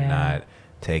punishments and not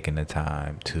taking the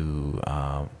time to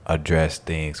address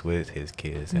things with his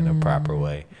kids in a proper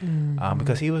way.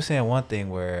 Because he was saying one thing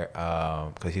where,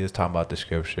 because he was talking about the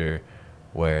scripture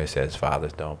where it says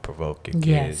fathers don't provoke your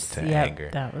kids to anger.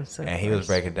 That was and he was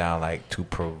breaking down like to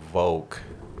provoke.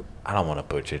 I don't want to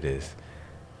butcher this,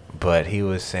 but he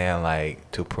was saying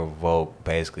like to provoke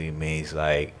basically means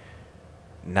like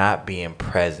not being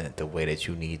present the way that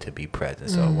you need to be present.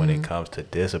 So when it comes to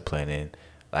disciplining,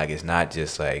 like it's not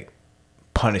just like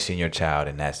punishing your child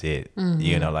and that's it.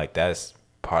 You know, like that's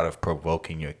part of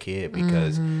provoking your kid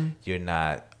because you're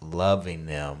not loving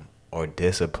them or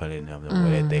disciplining them the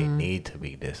way that they need to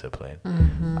be disciplined.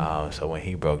 So when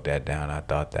he broke that down, I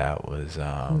thought that was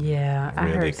really I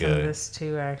heard good. some of this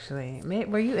too, actually.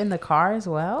 Were you in the car as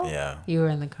well? Yeah. You were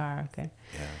in the car, okay.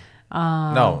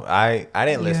 Yeah. No, I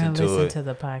didn't listen to it. To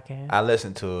the podcast. I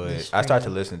listened to it. I started to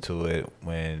listen to it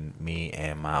when me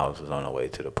and Miles was on our way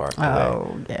to the park today.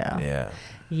 Oh, yeah. Yeah.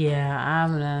 Yeah,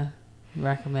 I'm going to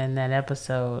recommend that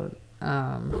episode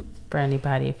for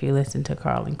anybody if you listen to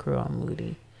Carl and Crew on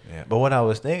Moody. Yeah, but what I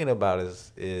was thinking about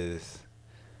is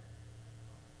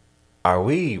are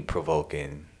we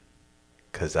provoking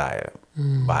Keziah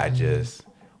by just?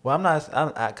 Well, I'm not.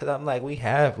 Because I'm like we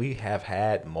have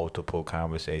had multiple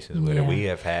conversations with her. We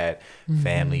have had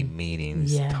family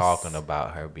meetings talking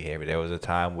about her behavior. There was a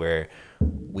time where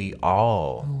we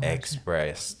all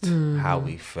expressed how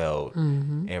we felt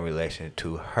in relation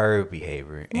to her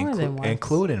behavior,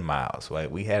 including Miles. Like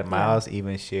we had Miles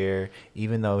even share,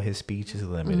 even though his speech is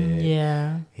limited.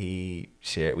 He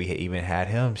shared. We even had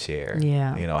him share.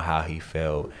 You know how he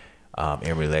felt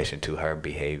in relation to her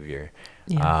behavior.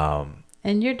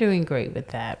 And you're doing great with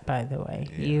that, by the way.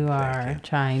 You are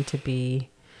trying to be.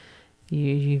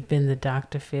 You've been the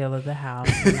Dr. Phil of the house,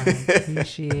 and I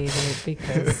appreciate it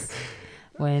because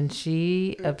when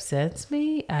she upsets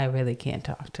me, I really can't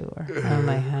talk to her. I'm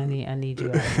like, honey, I need you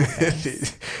out of my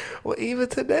face. Well, even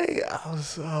today, I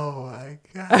was, oh my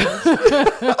gosh.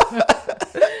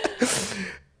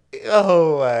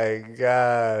 Oh my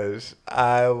gosh.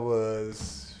 I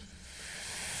was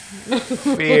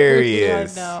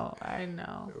furious. I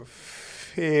know.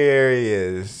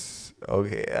 Furious.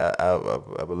 Okay, I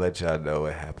will let y'all know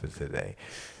what happened today.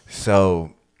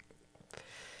 So,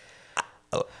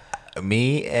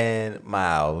 me and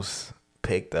Miles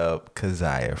picked up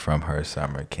Keziah from her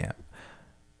summer camp.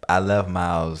 I left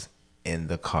Miles in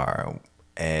the car.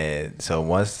 And so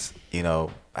once, I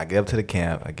get up to the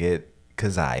camp, I get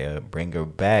Keziah, bring her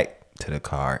back to the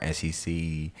car, and she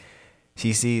sees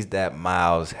that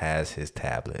Miles has his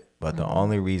tablet. But the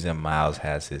only reason Miles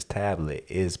has his tablet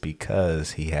is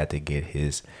because he had to get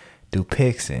his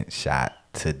Dupixent shot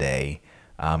today.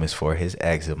 It's for his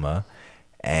eczema.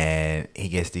 And he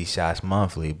gets these shots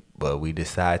monthly. But we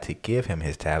decided to give him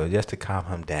his tablet just to calm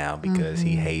him down because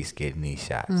he hates getting these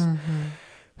shots.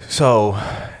 So,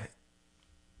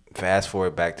 fast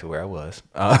forward back to where I was.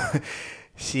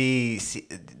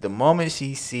 The moment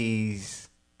she sees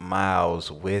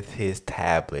Miles with his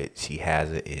tablet, she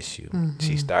has an issue.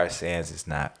 She starts saying it's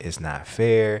not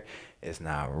fair, it's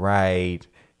not right,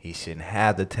 he shouldn't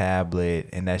have the tablet,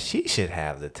 and that she should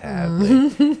have the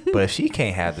tablet. But if she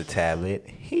can't have the tablet,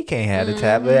 he can't have the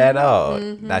tablet at all.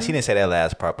 Now she didn't say that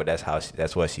last part, but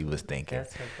that's what she was thinking.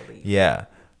 That's her belief. Yeah.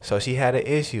 So she had an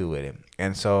issue with him.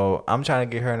 And so I'm trying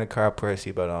to get her in the car, put her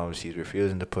seatbelt on. She's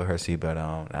refusing to put her seatbelt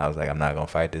on. And I was like, I'm not going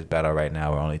to fight this battle right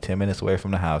now. We're only 10 minutes away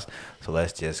from the house. So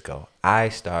let's just go. I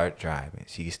start driving.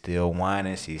 She's still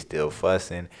whining. She's still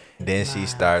fussing. Then she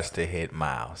starts to hit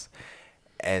Miles.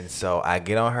 And so I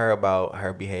get on her about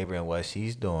her behavior and what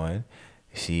she's doing.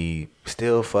 She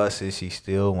still fusses. She's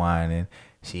still whining.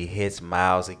 She hits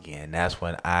Miles again. That's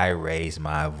when I raise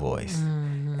my voice.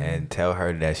 and tell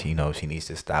her that she knows she needs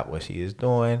to stop what she is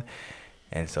doing.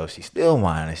 And so she's still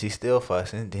whining, she's still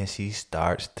fussing. Then she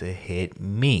starts to hit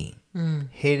me,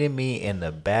 hitting me in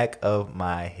the back of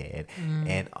my head,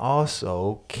 and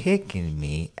also kicking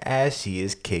me as she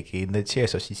is kicking the chair.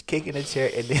 So she's kicking the chair,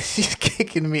 and then she's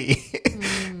kicking me.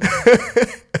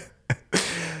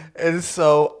 And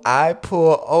so I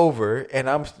pull over, and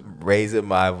I'm raising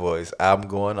my voice. I'm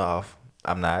going off.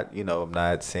 I'm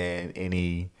not saying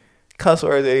any cuss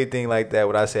words or anything like that.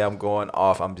 When I say I'm going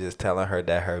off, I'm just telling her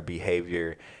that her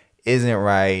behavior isn't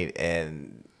right,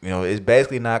 and it's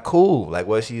basically not cool. Like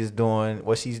what she's doing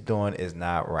is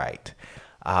not right.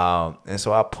 And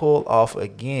so I pull off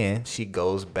again. She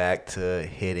goes back to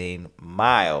hitting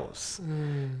Miles.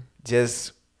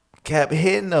 Just kept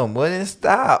hitting them, wouldn't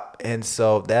stop. And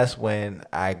so that's when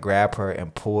I grabbed her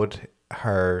and pulled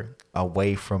her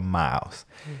away from Miles.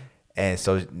 And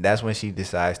so that's when she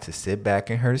decides to sit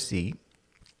back in her seat.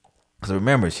 So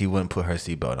remember, she wouldn't put her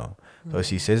seatbelt on. So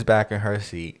she sits back in her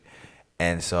seat.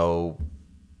 And so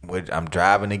I'm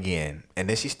driving again. And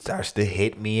then she starts to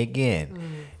hit me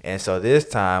again. And so this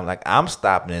time, like, I'm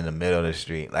stopping in the middle of the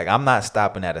street. Like, I'm not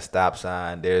stopping at a stop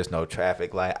sign. There's no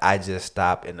traffic light. I just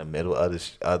stop in the middle of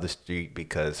the street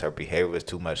because her behavior was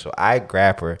too much. So I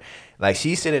grab her. Like,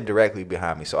 she's sitting directly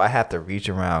behind me. So I have to reach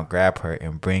around, grab her,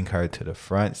 and bring her to the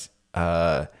front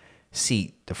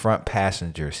seat, the front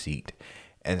passenger seat.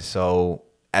 And so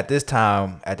at this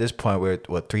point, we're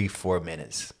 3-4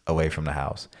 minutes away from the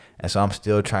house. And so I'm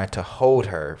still trying to hold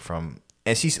her from,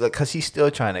 and she's like, cause she's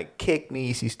still trying to kick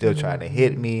me. She's still trying to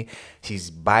hit me. She's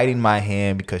biting my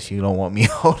hand because she don't want me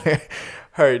holding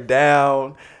her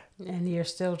down. And you're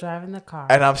still driving the car.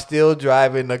 And I'm still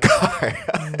driving the car.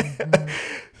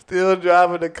 Still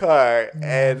driving the car.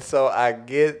 And so I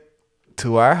get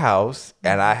to our house,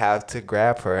 and I have to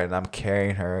grab her, and I'm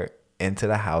carrying her into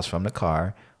the house from the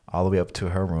car all the way up to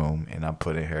her room, and I'm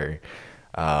putting her,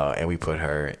 and we put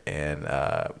her in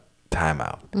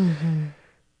timeout.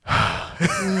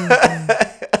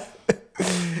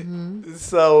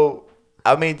 So,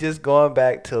 I mean, just going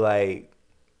back to like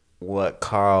what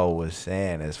Carl was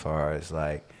saying, as far as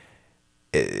like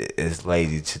it's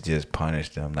lazy to just punish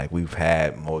them. Like, we've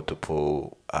had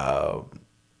multiple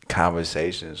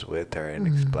conversations with her and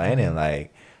explaining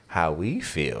like how we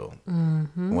feel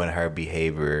when her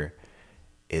behavior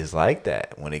is like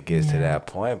that, when it gets to that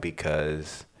point,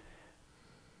 because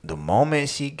the moment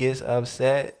she gets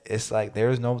upset, it's like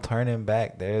there's no turning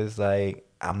back. There's like,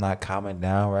 I'm not calming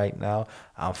down right now.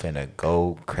 I'm finna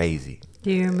go crazy.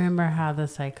 Do you remember how the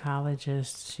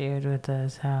psychologist shared with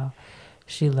us how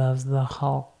she loves the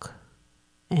Hulk?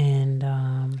 And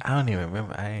I don't even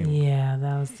remember. Yeah,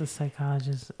 that was the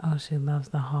psychologist. Oh, she loves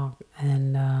the Hulk.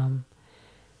 And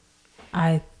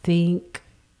I think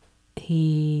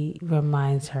he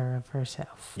reminds her of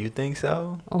herself. You think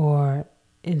so? Or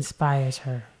inspires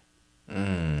her.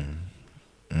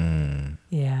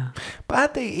 Yeah. But I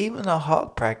think even the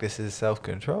Hulk practices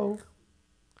self-control.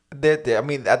 I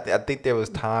mean, I think there was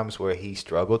times where he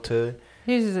struggled to.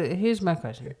 Here's my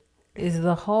question: is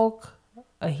the Hulk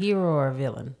a hero or a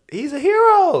villain? He's a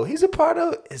hero. He's a part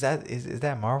of. Is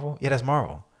that Marvel? Yeah, that's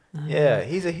Marvel. Yeah,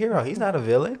 he's a hero. He's not a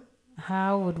villain.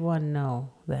 How would one know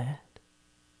that?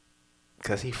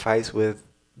 Because he fights with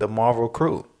the Marvel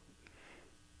crew.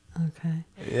 Okay.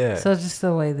 Yeah. So just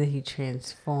the way that he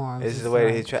transforms. It's the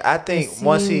way that he. I think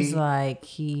once he. Seems like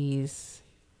he's.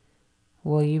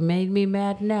 Well, you made me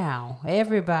mad now.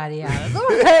 Everybody out of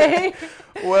the way.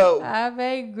 Well, I'm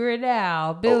angry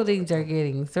now. Buildings are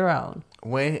getting thrown.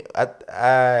 When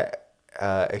I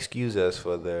excuse us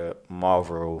for the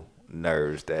Marvel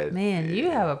nerds that. Man, you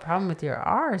have a problem with your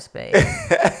R space.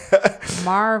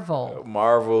 Marvel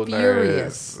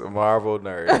Furious. Nerds. Marvel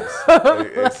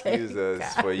nerds. Excuse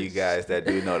us for you guys that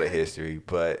do know the history,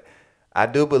 but I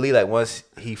do believe like once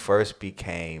he first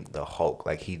became the Hulk,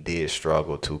 like he did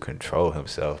struggle to control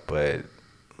himself, but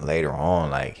later on,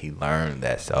 like he learned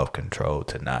that self-control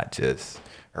to not just,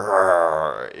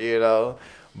 but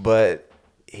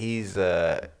he's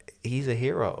a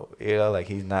hero, like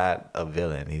he's not a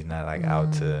villain. He's not like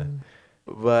out to,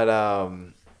 but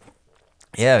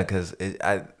yeah, because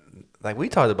like we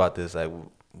talked about this, like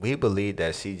we believe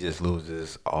that she just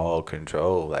loses all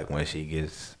control, like when she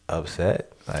gets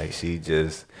upset, like she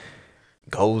just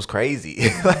goes crazy,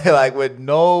 like with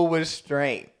no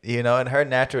restraint, and her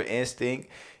natural instinct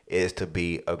is to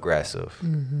be aggressive.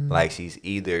 Like she's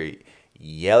either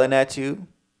yelling at you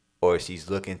or she's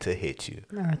looking to hit you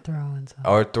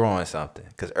or throwing something.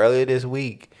 Because earlier this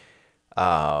week,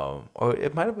 or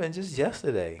it might have been just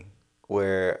yesterday,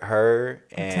 where her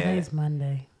and today's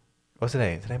Monday. What's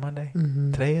today? Today Monday?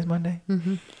 Mm-hmm. Today is Monday?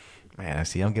 Mm-hmm. Man, I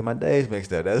see I'm getting my days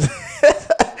mixed up. That's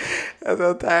that's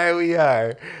how tired we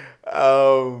are.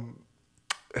 Um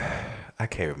I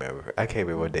can't remember. I can't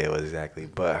remember what day it was exactly.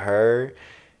 But her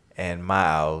and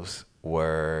Miles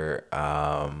were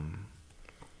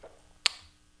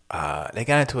they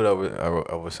got into it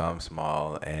over something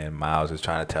small, and Miles was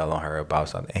trying to tell on her about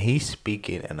something, and he's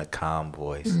speaking in a calm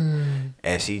voice,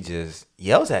 and she just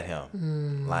yells at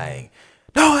him like,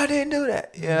 "No, I didn't do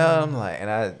that." You know, I'm like, and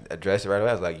I addressed it right away.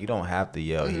 I was like, "You don't have to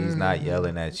yell. He's not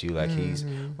yelling at you. Like he's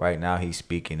right now. He's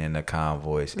speaking in a calm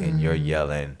voice, and you're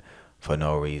yelling for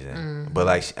no reason." But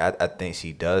like, I think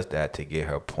she does that to get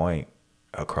her point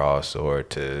across, or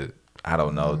to, I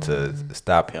don't know, to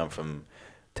stop him from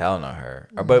telling on her.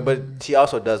 But she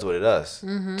also does what it does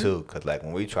too, because like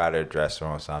when we try to address her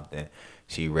on something,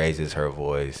 she raises her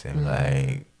voice and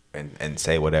like and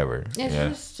say whatever.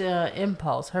 It's just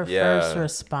impulse. Her Yeah. first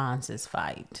response is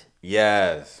fight.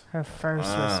 Yes. Her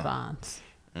first response,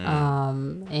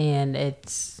 and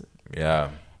it's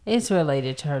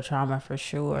related to her trauma for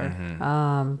sure.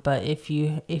 But if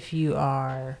you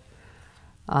are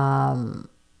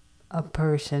a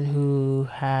person who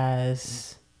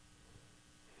has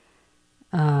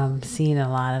seen a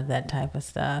lot of that type of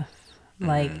stuff,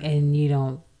 like, and you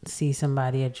don't see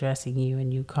somebody addressing you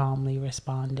and you calmly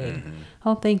responding,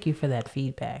 oh, thank you for that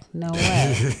feedback. No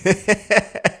way.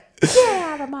 Get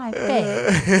out of my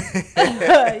face.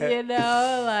 You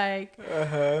know, like,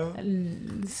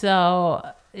 so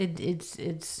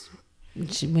it's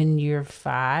when you're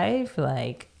 5,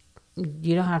 like,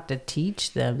 you don't have to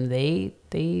teach them. They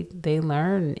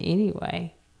learn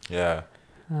anyway. Yeah.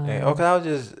 Okay, I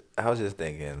was just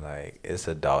thinking, like, it's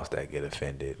adults that get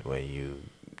offended when you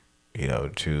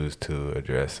choose to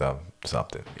address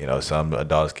something. You know, some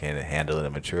adults can handle it in a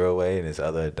mature way, and there's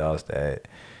other adults that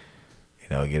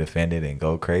get offended and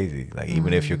go crazy. Like,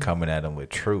 even if you're coming at them with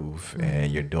truth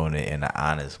and you're doing it in an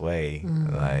honest way,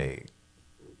 like,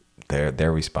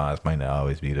 their response might not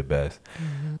always be the best.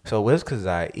 So with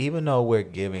Keziah, even though we're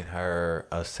giving her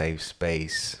a safe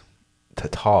space to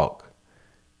talk,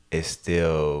 it's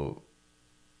still,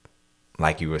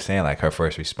 like you were saying, like, her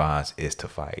first response is to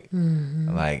fight.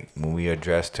 Like when we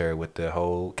addressed her with the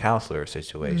whole counselor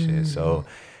situation. So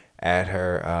at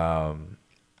her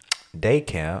day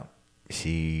camp,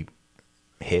 she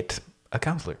hit a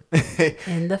counselor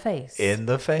in the face. In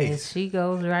the face. And she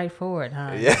goes right for it,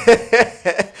 huh? Yeah.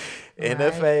 In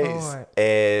the Right face. forward.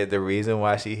 And the reason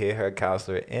why she hit her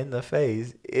counselor in the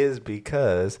face is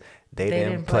because they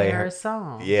didn't play her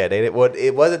song. Yeah, they didn't. Well,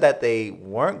 it wasn't that they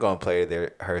weren't gonna play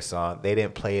her song. They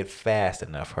didn't play it fast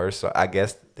enough. Her song. I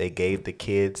guess they gave the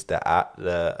kids they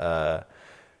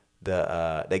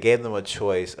gave them a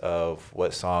choice of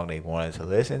what song they wanted to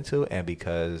listen to, and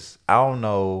because I don't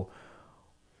know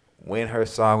when her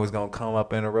song was gonna come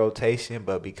up in a rotation,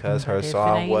 but because her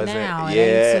song wasn't, now, it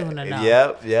ain't soon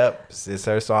enough. Yep. Since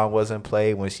her song wasn't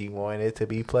played when she wanted it to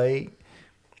be played,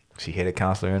 she hit a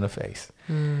counselor in the face.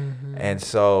 And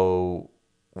so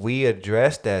we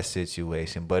addressed that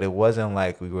situation, but it wasn't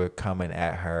like we were coming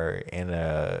at her in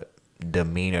a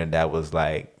demeanor that was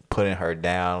like putting her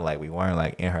down. Like, we weren't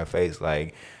like in her face,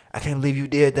 like, I can't believe you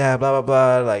did that, blah, blah,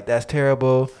 blah. Like, that's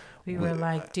terrible. We were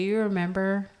like, do you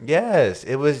remember? Yes.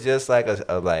 It was just like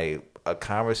a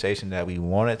conversation that we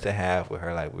wanted to have with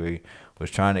her. Like, we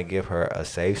was trying to give her a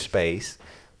safe space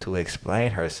to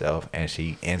explain herself, and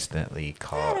she instantly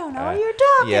called. I don't know what you're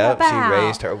talking about. She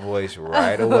raised her voice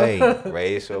right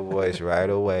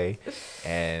away.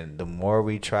 And the more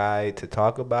we tried to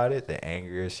talk about it, the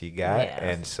angrier she got. Yes.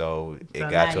 And so it So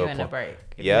got now to you're a in point. break.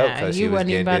 Yeah, because she was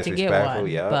getting disrespectful.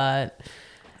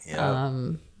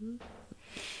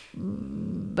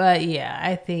 But yeah,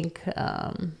 I think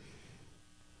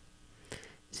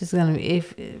it's just gonna be,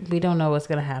 if we don't know what's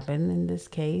gonna happen in this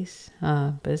case,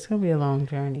 but it's gonna be a long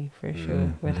journey for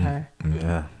sure with her.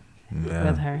 Yeah.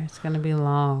 With her, it's gonna be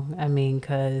long. I mean,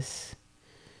 because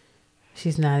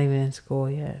she's not even in school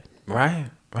yet. Right.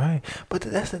 But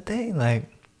that's the thing. Like,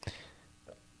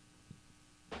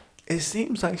 it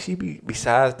seems like she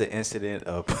besides the incident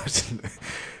of punching,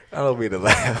 I don't mean to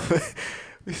laugh.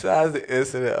 Besides the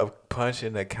incident of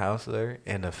punching the counselor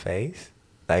in the face,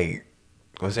 like,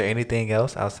 was there anything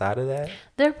else outside of that?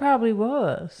 There probably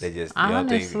was. They just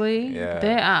honestly, I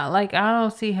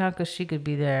don't see how she could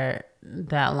be there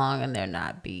that long and there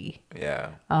not be. Yeah.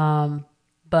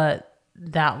 But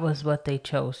that was what they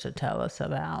chose to tell us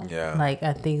about. Yeah. Like,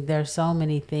 I think there's so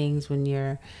many things when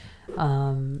you're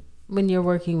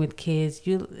working with kids,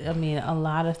 a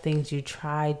lot of things you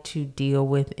try to deal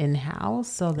with in-house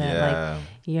so that like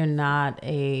you're not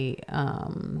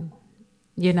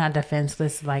You're not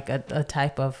defenseless like a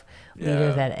type of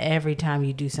leader that every time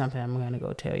you do something, I'm going to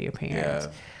go tell your parents.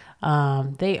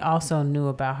 They also knew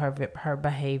about her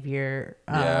behavior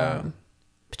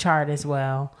chart as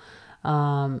well.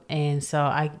 And so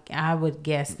I would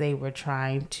guess they were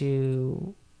trying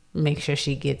to make sure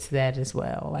she gets that as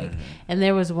well. Like, and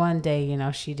there was one day, you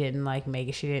know, she didn't like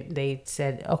make it. They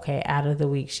said, okay, out of the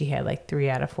week, she had like 3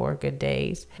 out of 4 good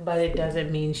days, but it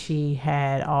doesn't mean she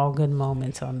had all good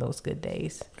moments on those good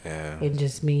days. Yeah. It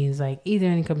just means like either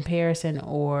in comparison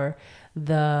or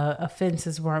the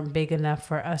offenses weren't big enough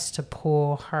for us to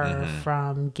pull her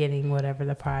from getting whatever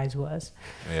the prize was.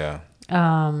 Yeah.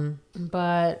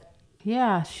 But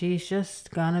yeah, she's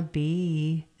gonna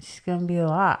be a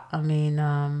lot. I mean,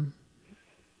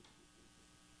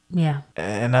 yeah.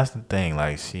 And that's the thing,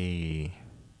 like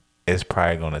it's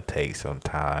probably gonna take some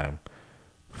time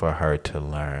for her to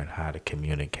learn how to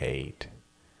communicate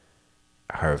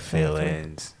her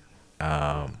feelings,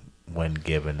 when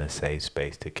given a safe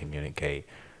space to communicate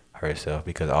herself,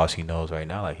 because all she knows right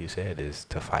now, like you said, is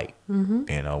to fight.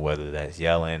 You know, whether that's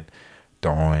yelling,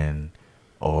 throwing,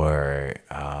 or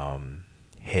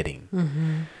hitting.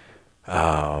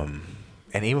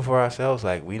 And even for ourselves,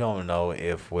 like, we don't know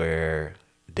if we're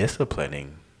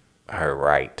disciplining her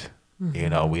right. You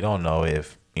know, we don't know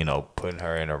if, you know, putting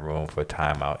her in a room for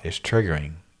timeout is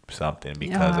triggering something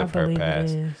because of her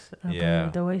past. I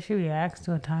believe the way she reacts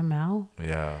to a timeout.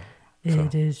 Yeah.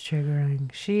 It is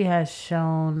triggering. She has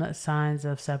shown signs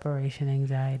of separation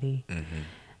anxiety.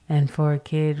 And for a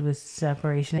kid with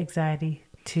separation anxiety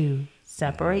to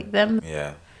separate them,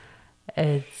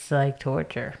 it's like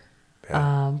torture.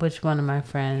 Which one of my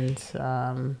friends,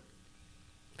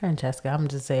 Francesca, I'm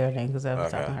just saying her name because I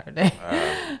was talking to her today.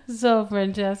 So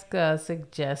Francesca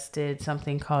suggested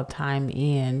something called time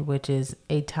in, which is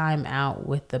a time out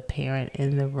with the parent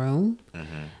in the room.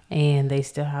 And they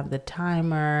still have the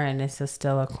timer, and it's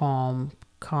still a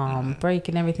calm break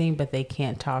and everything, but they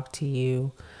can't talk to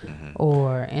you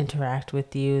or interact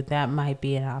with you. That might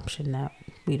be an option that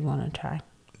we'd want to try.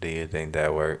 Do you think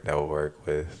that will work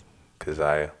with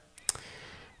Keziah?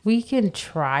 We can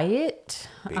try it.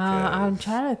 I'm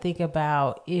trying to think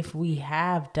about if we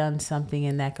have done something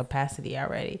in that capacity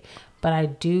already. But I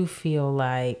do feel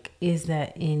like, is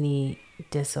that any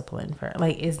discipline for,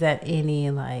 like, is that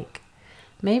any, like,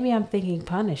 maybe I'm thinking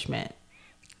punishment.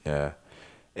 Yeah.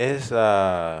 It's,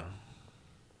 I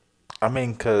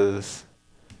mean, because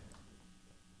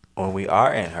when we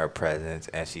are in her presence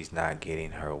and she's not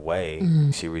getting her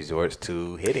way, she resorts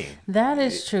to hitting. That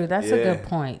is true. That's a good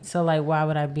point. So, like, why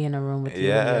would I be in a room with you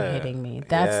when you're hitting me?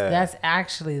 That's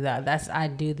actually I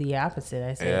do the opposite.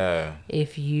 I say,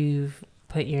 if you've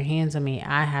put your hands on me,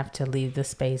 I have to leave the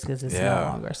space because it's no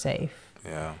longer safe.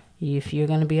 Yeah. If you're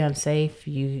going to be unsafe,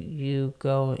 you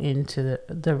go into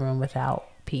the room without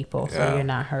people, so you're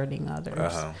not hurting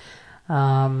others.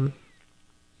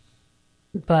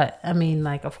 But I mean,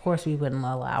 like, of course we wouldn't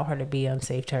allow her to be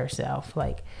unsafe to herself.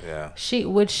 Like,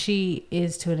 she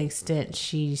is to an extent.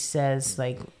 She says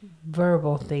like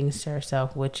verbal things to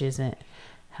herself, which isn't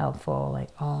helpful. Like,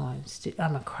 oh,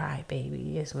 I'm a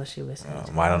crybaby is what she was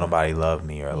saying. Why don't nobody love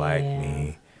me or like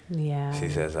me? Yeah. She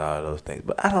says all those things,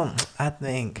 but I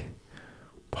think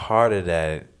part of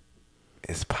that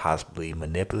is possibly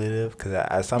manipulative, because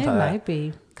I sometimes it might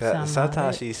be. Cause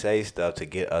sometimes she says stuff to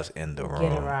get us in the room.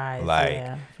 Get a rise,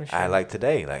 like, for sure. I like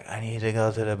today, like, I need to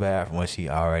go to the bathroom when she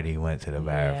already went to the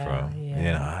bathroom. You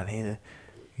know, I need to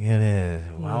get this.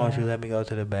 Why won't you let me go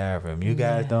to the bathroom? You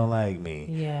guys don't like me.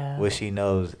 Yeah. What she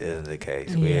knows isn't the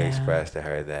case. We expressed to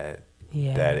her that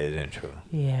that isn't true.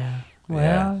 Yeah.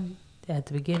 Well, at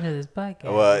the beginning of this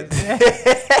podcast. What?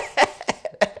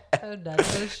 I'm not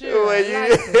so sure. I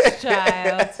like this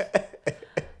child.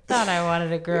 Thought I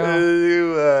wanted a girl.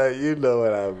 You know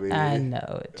what I mean. I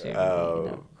know what you mean,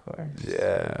 of course.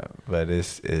 Yeah, but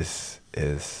it's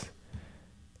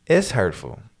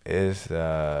hurtful. It's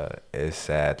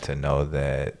sad to know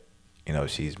that, you know,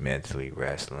 she's mentally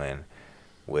wrestling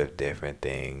with different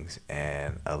things,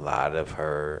 and a lot of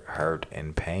her hurt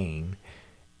and pain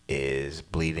is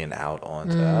bleeding out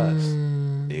onto us.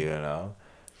 You know,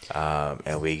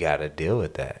 and we got to deal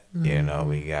with that. You know,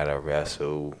 we got to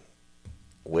wrestle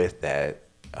with that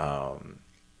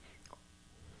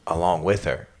along with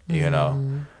her, you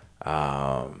know.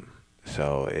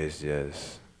 So it's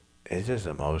just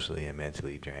emotionally and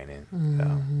mentally draining.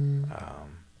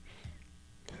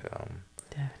 So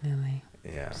definitely.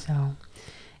 Yeah. So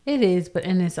it is, but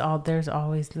and it's all there's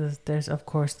always there's of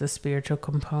course the spiritual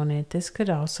component. This could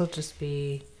also just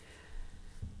be,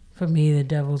 for me, the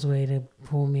devil's way to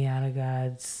pull me out of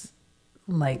God's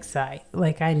like sight.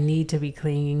 Like I need to be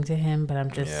clinging to him, but I'm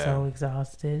just so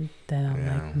exhausted that I'm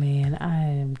like, man, I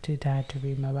am too tired to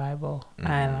read my Bible.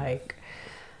 I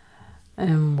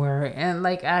am worried, and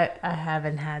like I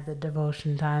haven't had the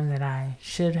devotion time that I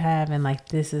should have, and like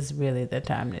this is really the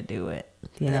time to do it.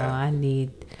 You know, I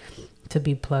need to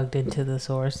be plugged into the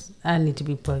source. I need to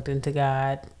be plugged into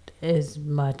God as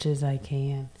much as I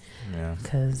can. Yeah,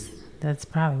 because that's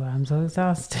probably why I'm so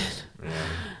exhausted. Yeah.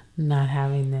 Not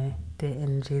having the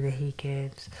energy that he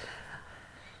gives.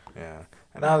 Yeah.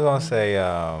 And I was going to say,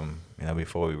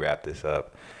 before we wrap this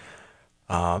up,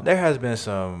 there has been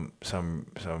some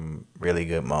really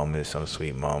good moments, some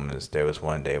sweet moments. There was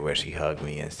one day where she hugged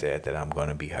me and said that I'm going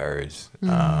to be hers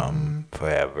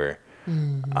forever.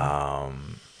 Now,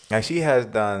 she has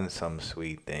done some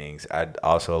sweet things. I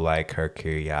also like her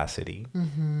curiosity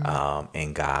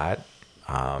in God.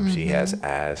 She has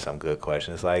asked some good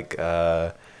questions. Like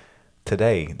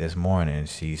this morning,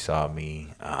 she saw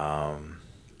me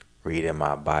reading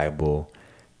my Bible,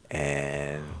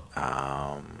 and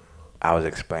I was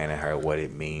explaining to her what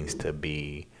it means to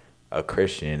be a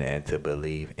Christian and to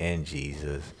believe in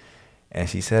Jesus. And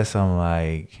she said something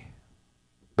like,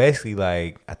 basically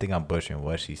like, I think I'm butchering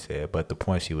what she said, but the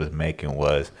point she was making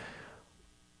was,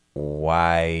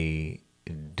 why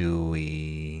do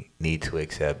we need to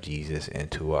accept Jesus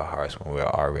into our hearts when we're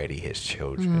already his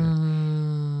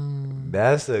children?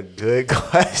 That's a good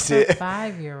question. That's a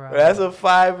 5-year-old. That's a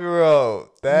 5-year-old.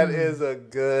 That is a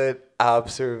good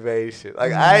observation.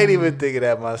 Like, I ain't even thinking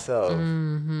that myself.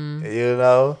 You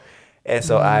know? And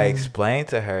so I explained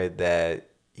to her that,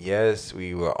 yes,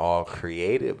 we were all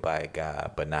created by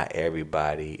God, but not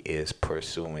everybody is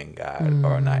pursuing God,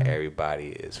 or not everybody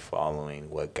is following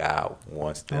what God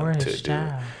wants them to do.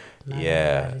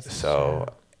 Yeah. So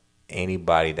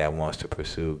anybody that wants to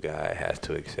pursue God has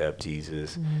to accept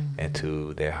Jesus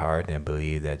into their heart and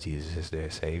believe that Jesus is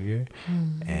their Savior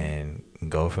and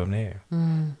go from there.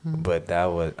 But that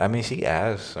was, she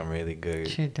asked some really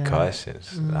good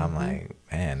questions. I'm like,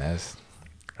 man, I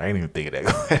didn't even think of that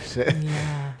question.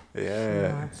 Yeah. She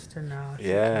wants to know. She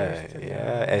cares to know.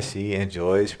 And she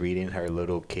enjoys reading her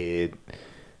little kid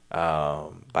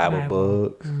Bible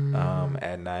book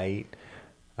at night.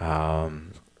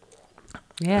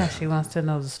 She wants to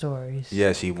know the stories.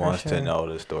 Yeah, she wants to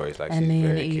know the stories. Like, and she's then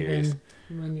very curious.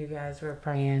 When you guys were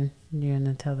praying, you're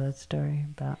gonna tell that story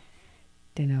about.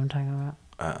 Do you know what I'm talking about?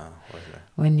 What's that?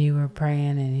 When you were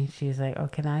praying and she's like, "Oh,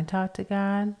 can I talk to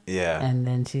God?" Yeah. And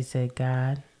then she said,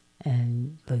 "God,"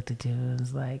 and looked at you and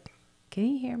was like, "Can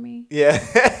you hear me?" Yeah.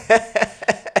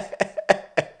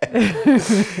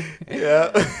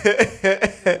 Yeah.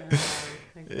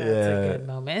 That's a good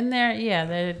moment. And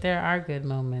there are good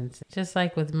moments. Just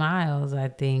like with Miles, I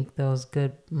think those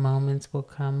good moments will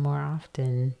come more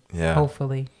often. Yeah.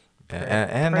 Hopefully.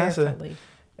 And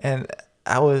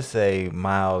I would say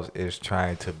Miles is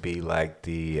trying to be like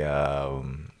the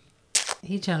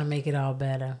he's trying to make it all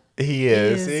better. He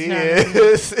is. He's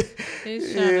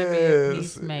trying to be a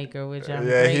peacemaker, which I'm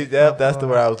grateful that's for. the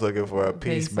word I was looking for, a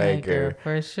peacemaker.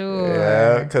 For sure.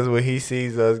 Yeah, because when he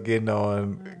sees us getting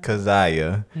on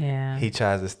Keziah, he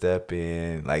tries to step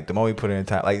in. Like, the moment we put it in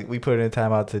time, like we put it in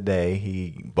time out today,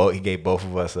 he gave both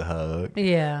of us a hug.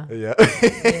 Yeah. Yeah.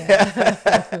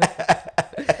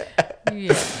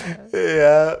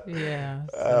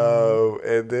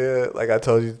 And then, like I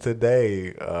told you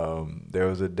today, there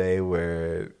was a day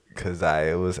where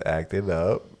Keziah was acting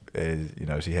up, and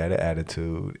she had an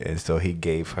attitude, and so he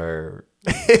gave her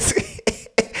his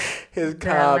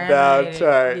calm down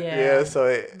chart. Yeah.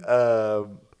 So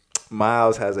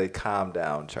Miles has a calm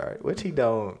down chart, which he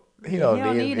don't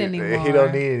need anymore. He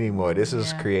don't need anymore. This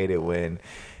was created when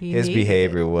his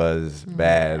behavior was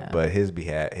bad, but his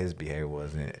behavior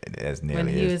wasn't as nearly as bad.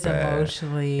 When he was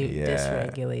emotionally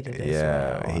dysregulated as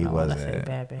well. He wasn't. I say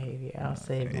bad behavior. I'll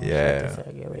say emotionally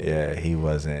dysregulated. Yeah, he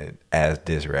wasn't as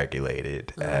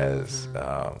dysregulated as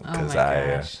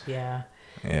Keziah.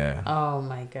 Yeah. Oh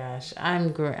my gosh,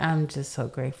 I'm just so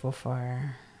grateful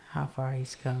for how far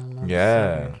he's come.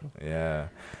 Yeah.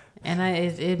 And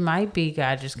it might be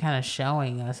God just kind of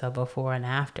showing us a before and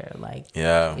after, like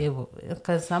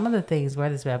because some of the things were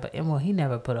this bad, but he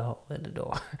never put a hole in the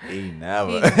door. He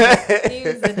never. he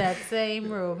was in that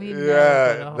same room. He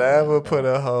never put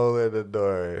a hole in the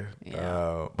door.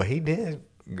 Yeah. But he did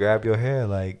grab your hair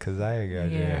like Keziah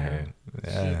grabbed your hair.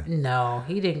 Yeah. No,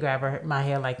 he didn't grab my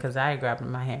hair like Keziah grabbed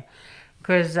my hair.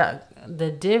 Because the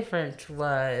difference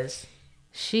was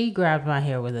she grabbed my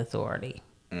hair with authority.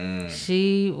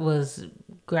 She was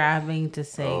grabbing to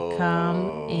say,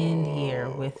 "Come in here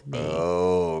with me."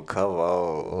 Oh, come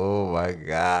on. Oh, my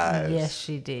gosh. Yes,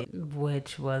 she did.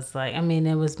 Which was like, I mean,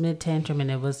 it was mid-tantrum, and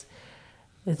it was...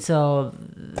 And so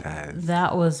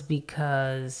that was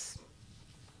because,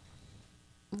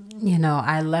 you know,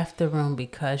 I left the room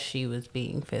because she was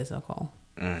being physical.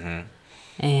 Mm-hmm.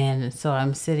 And so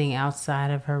I'm sitting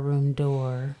outside of her room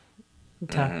door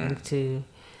talking to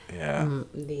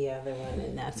the other one.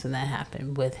 And that's when that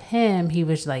happened. With him, he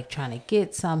was like trying to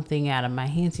get something out of my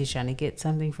hands. He's trying to get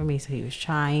something from me. So he was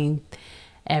trying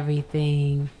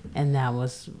everything, and that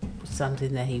was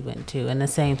something that he went to. And the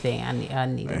same thing, I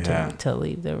needed to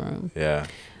leave the room. Yeah.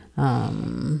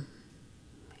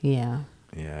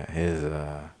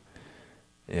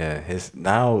 His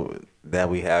now that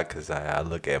we have, because I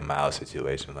look at Miles'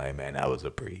 situation like, man, that was a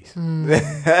breeze.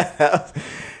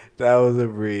 That was a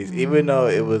breeze. Even though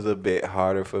it was a bit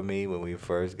harder for me when we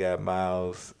first got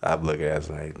Miles, I'm looking at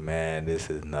it like, man, this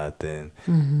is nothing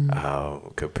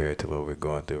compared to what we're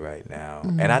going through right now.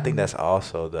 And I think that's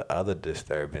also the other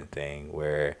disturbing thing,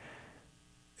 where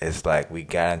it's like we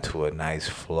got into a nice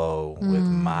flow with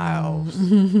Miles.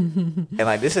 And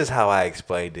like, this is how I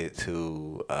explained it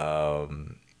to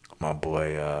my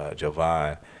boy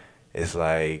Jovan. It's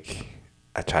like,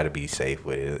 I try to be safe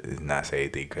with it. It's not say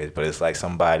anything crazy, but it's like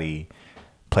somebody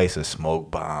place a smoke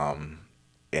bomb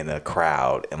in a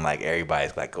crowd, and like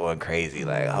everybody's like going crazy,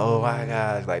 like, oh my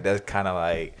gosh, like that's kind of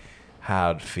like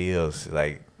how it feels,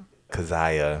 like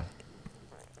Keziah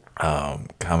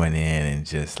coming in and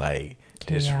just like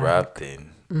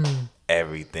disrupting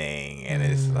everything, and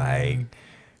it's like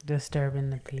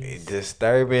disturbing the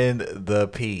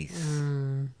peace,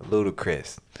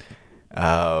 ludicrous.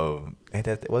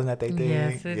 Wasn't that their thing?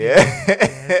 Yes, it is. Yes,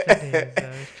 it is. I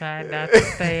was trying not to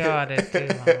stay on it too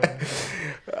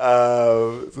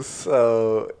long.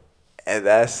 So, and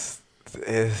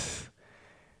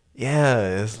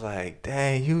it's like,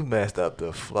 dang, you messed up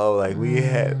the flow. Like we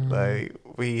had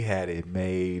it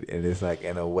made, and it's like,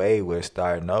 in a way, we're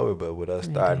starting over, but with us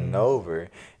starting over,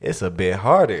 it's a bit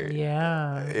harder.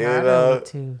 Yeah, you know,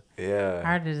 too. Yeah,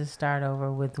 harder to start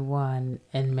over with one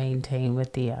and maintain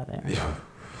with the other.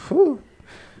 Whew.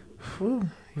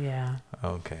 Yeah.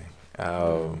 Okay.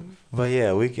 But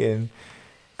yeah, we can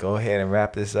go ahead and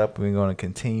wrap this up. We're going to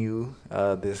continue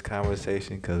this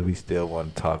conversation because we still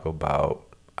want to talk about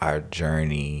our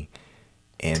journey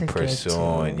in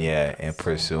pursuing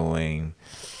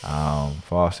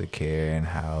foster care, and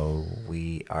how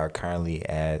we currently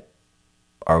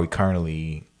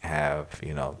have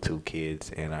 2 kids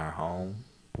in our home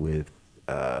with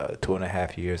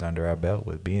 2.5 years under our belt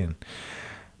with being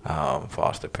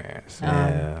foster parents.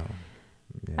 I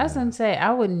was gonna say,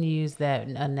 I wouldn't use that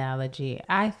analogy.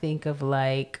 I think of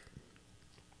like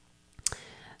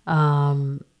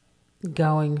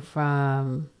going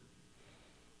from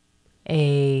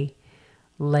a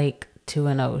lake to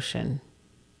an ocean.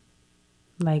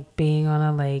 Like being on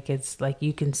a lake, it's like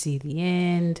you can see the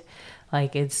end.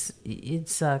 Like it's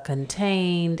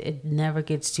contained. It never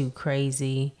gets too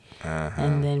crazy.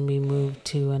 And then we move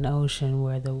to an ocean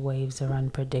where the waves are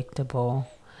unpredictable.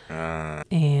 But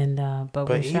we're trying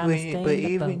to stay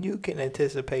in the boat. You can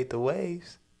anticipate the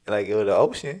waves, like in the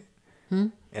ocean.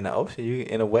 In the ocean,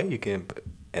 in a way, you can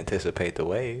anticipate the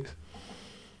waves.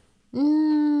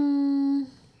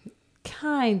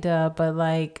 Kinda, but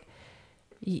like,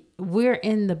 we're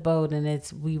in the boat and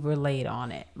we were late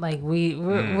on it. Like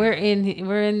we're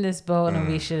in this boat and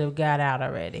we should have got out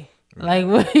already. Like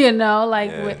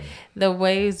the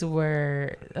waves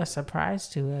were a surprise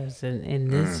to us in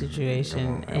this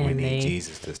situation, and we need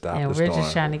Jesus to stop the storm. And we're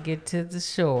just trying to get to the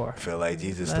shore. I feel like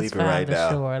Jesus sleeping right now.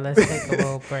 Shore. Let's take a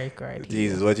little break right here.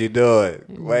 Jesus, what you doing?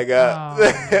 Wake up!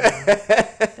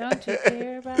 Don't you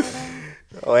care about that?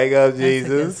 Wake up, Jesus! That's a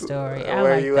good story. Where I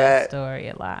like you that at? story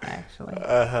a lot, actually.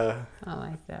 I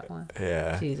like that one.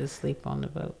 Yeah. Jesus sleep on the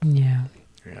boat. Yeah.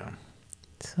 Yeah.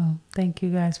 So thank you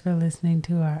guys for listening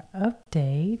to our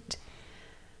update.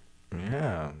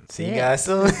 Yeah. See you guys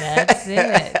soon. That's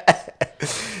it.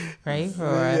 Pray for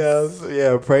us.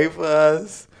 Yeah, pray for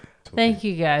us. Thank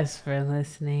you guys for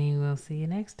listening. We'll see you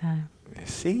next time.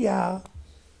 See y'all.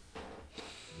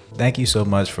 Thank you so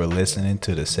much for listening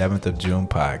to the 7th of June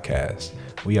podcast.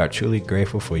 We are truly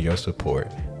grateful for your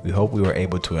support. We hope we were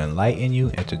able to enlighten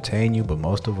you, entertain you, but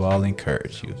most of all,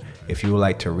 encourage you. If you would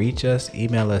like to reach us,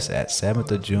 email us at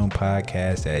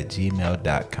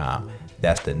 7thofjunepodcast@gmail.com.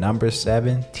 That's the number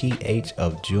 7, TH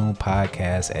of June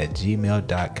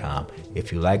podcast@gmail.com.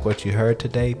 If you like what you heard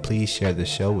today, please share the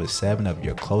show with 7 of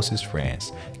your closest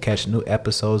friends. Catch new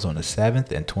episodes on the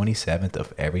 7th and 27th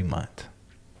of every month.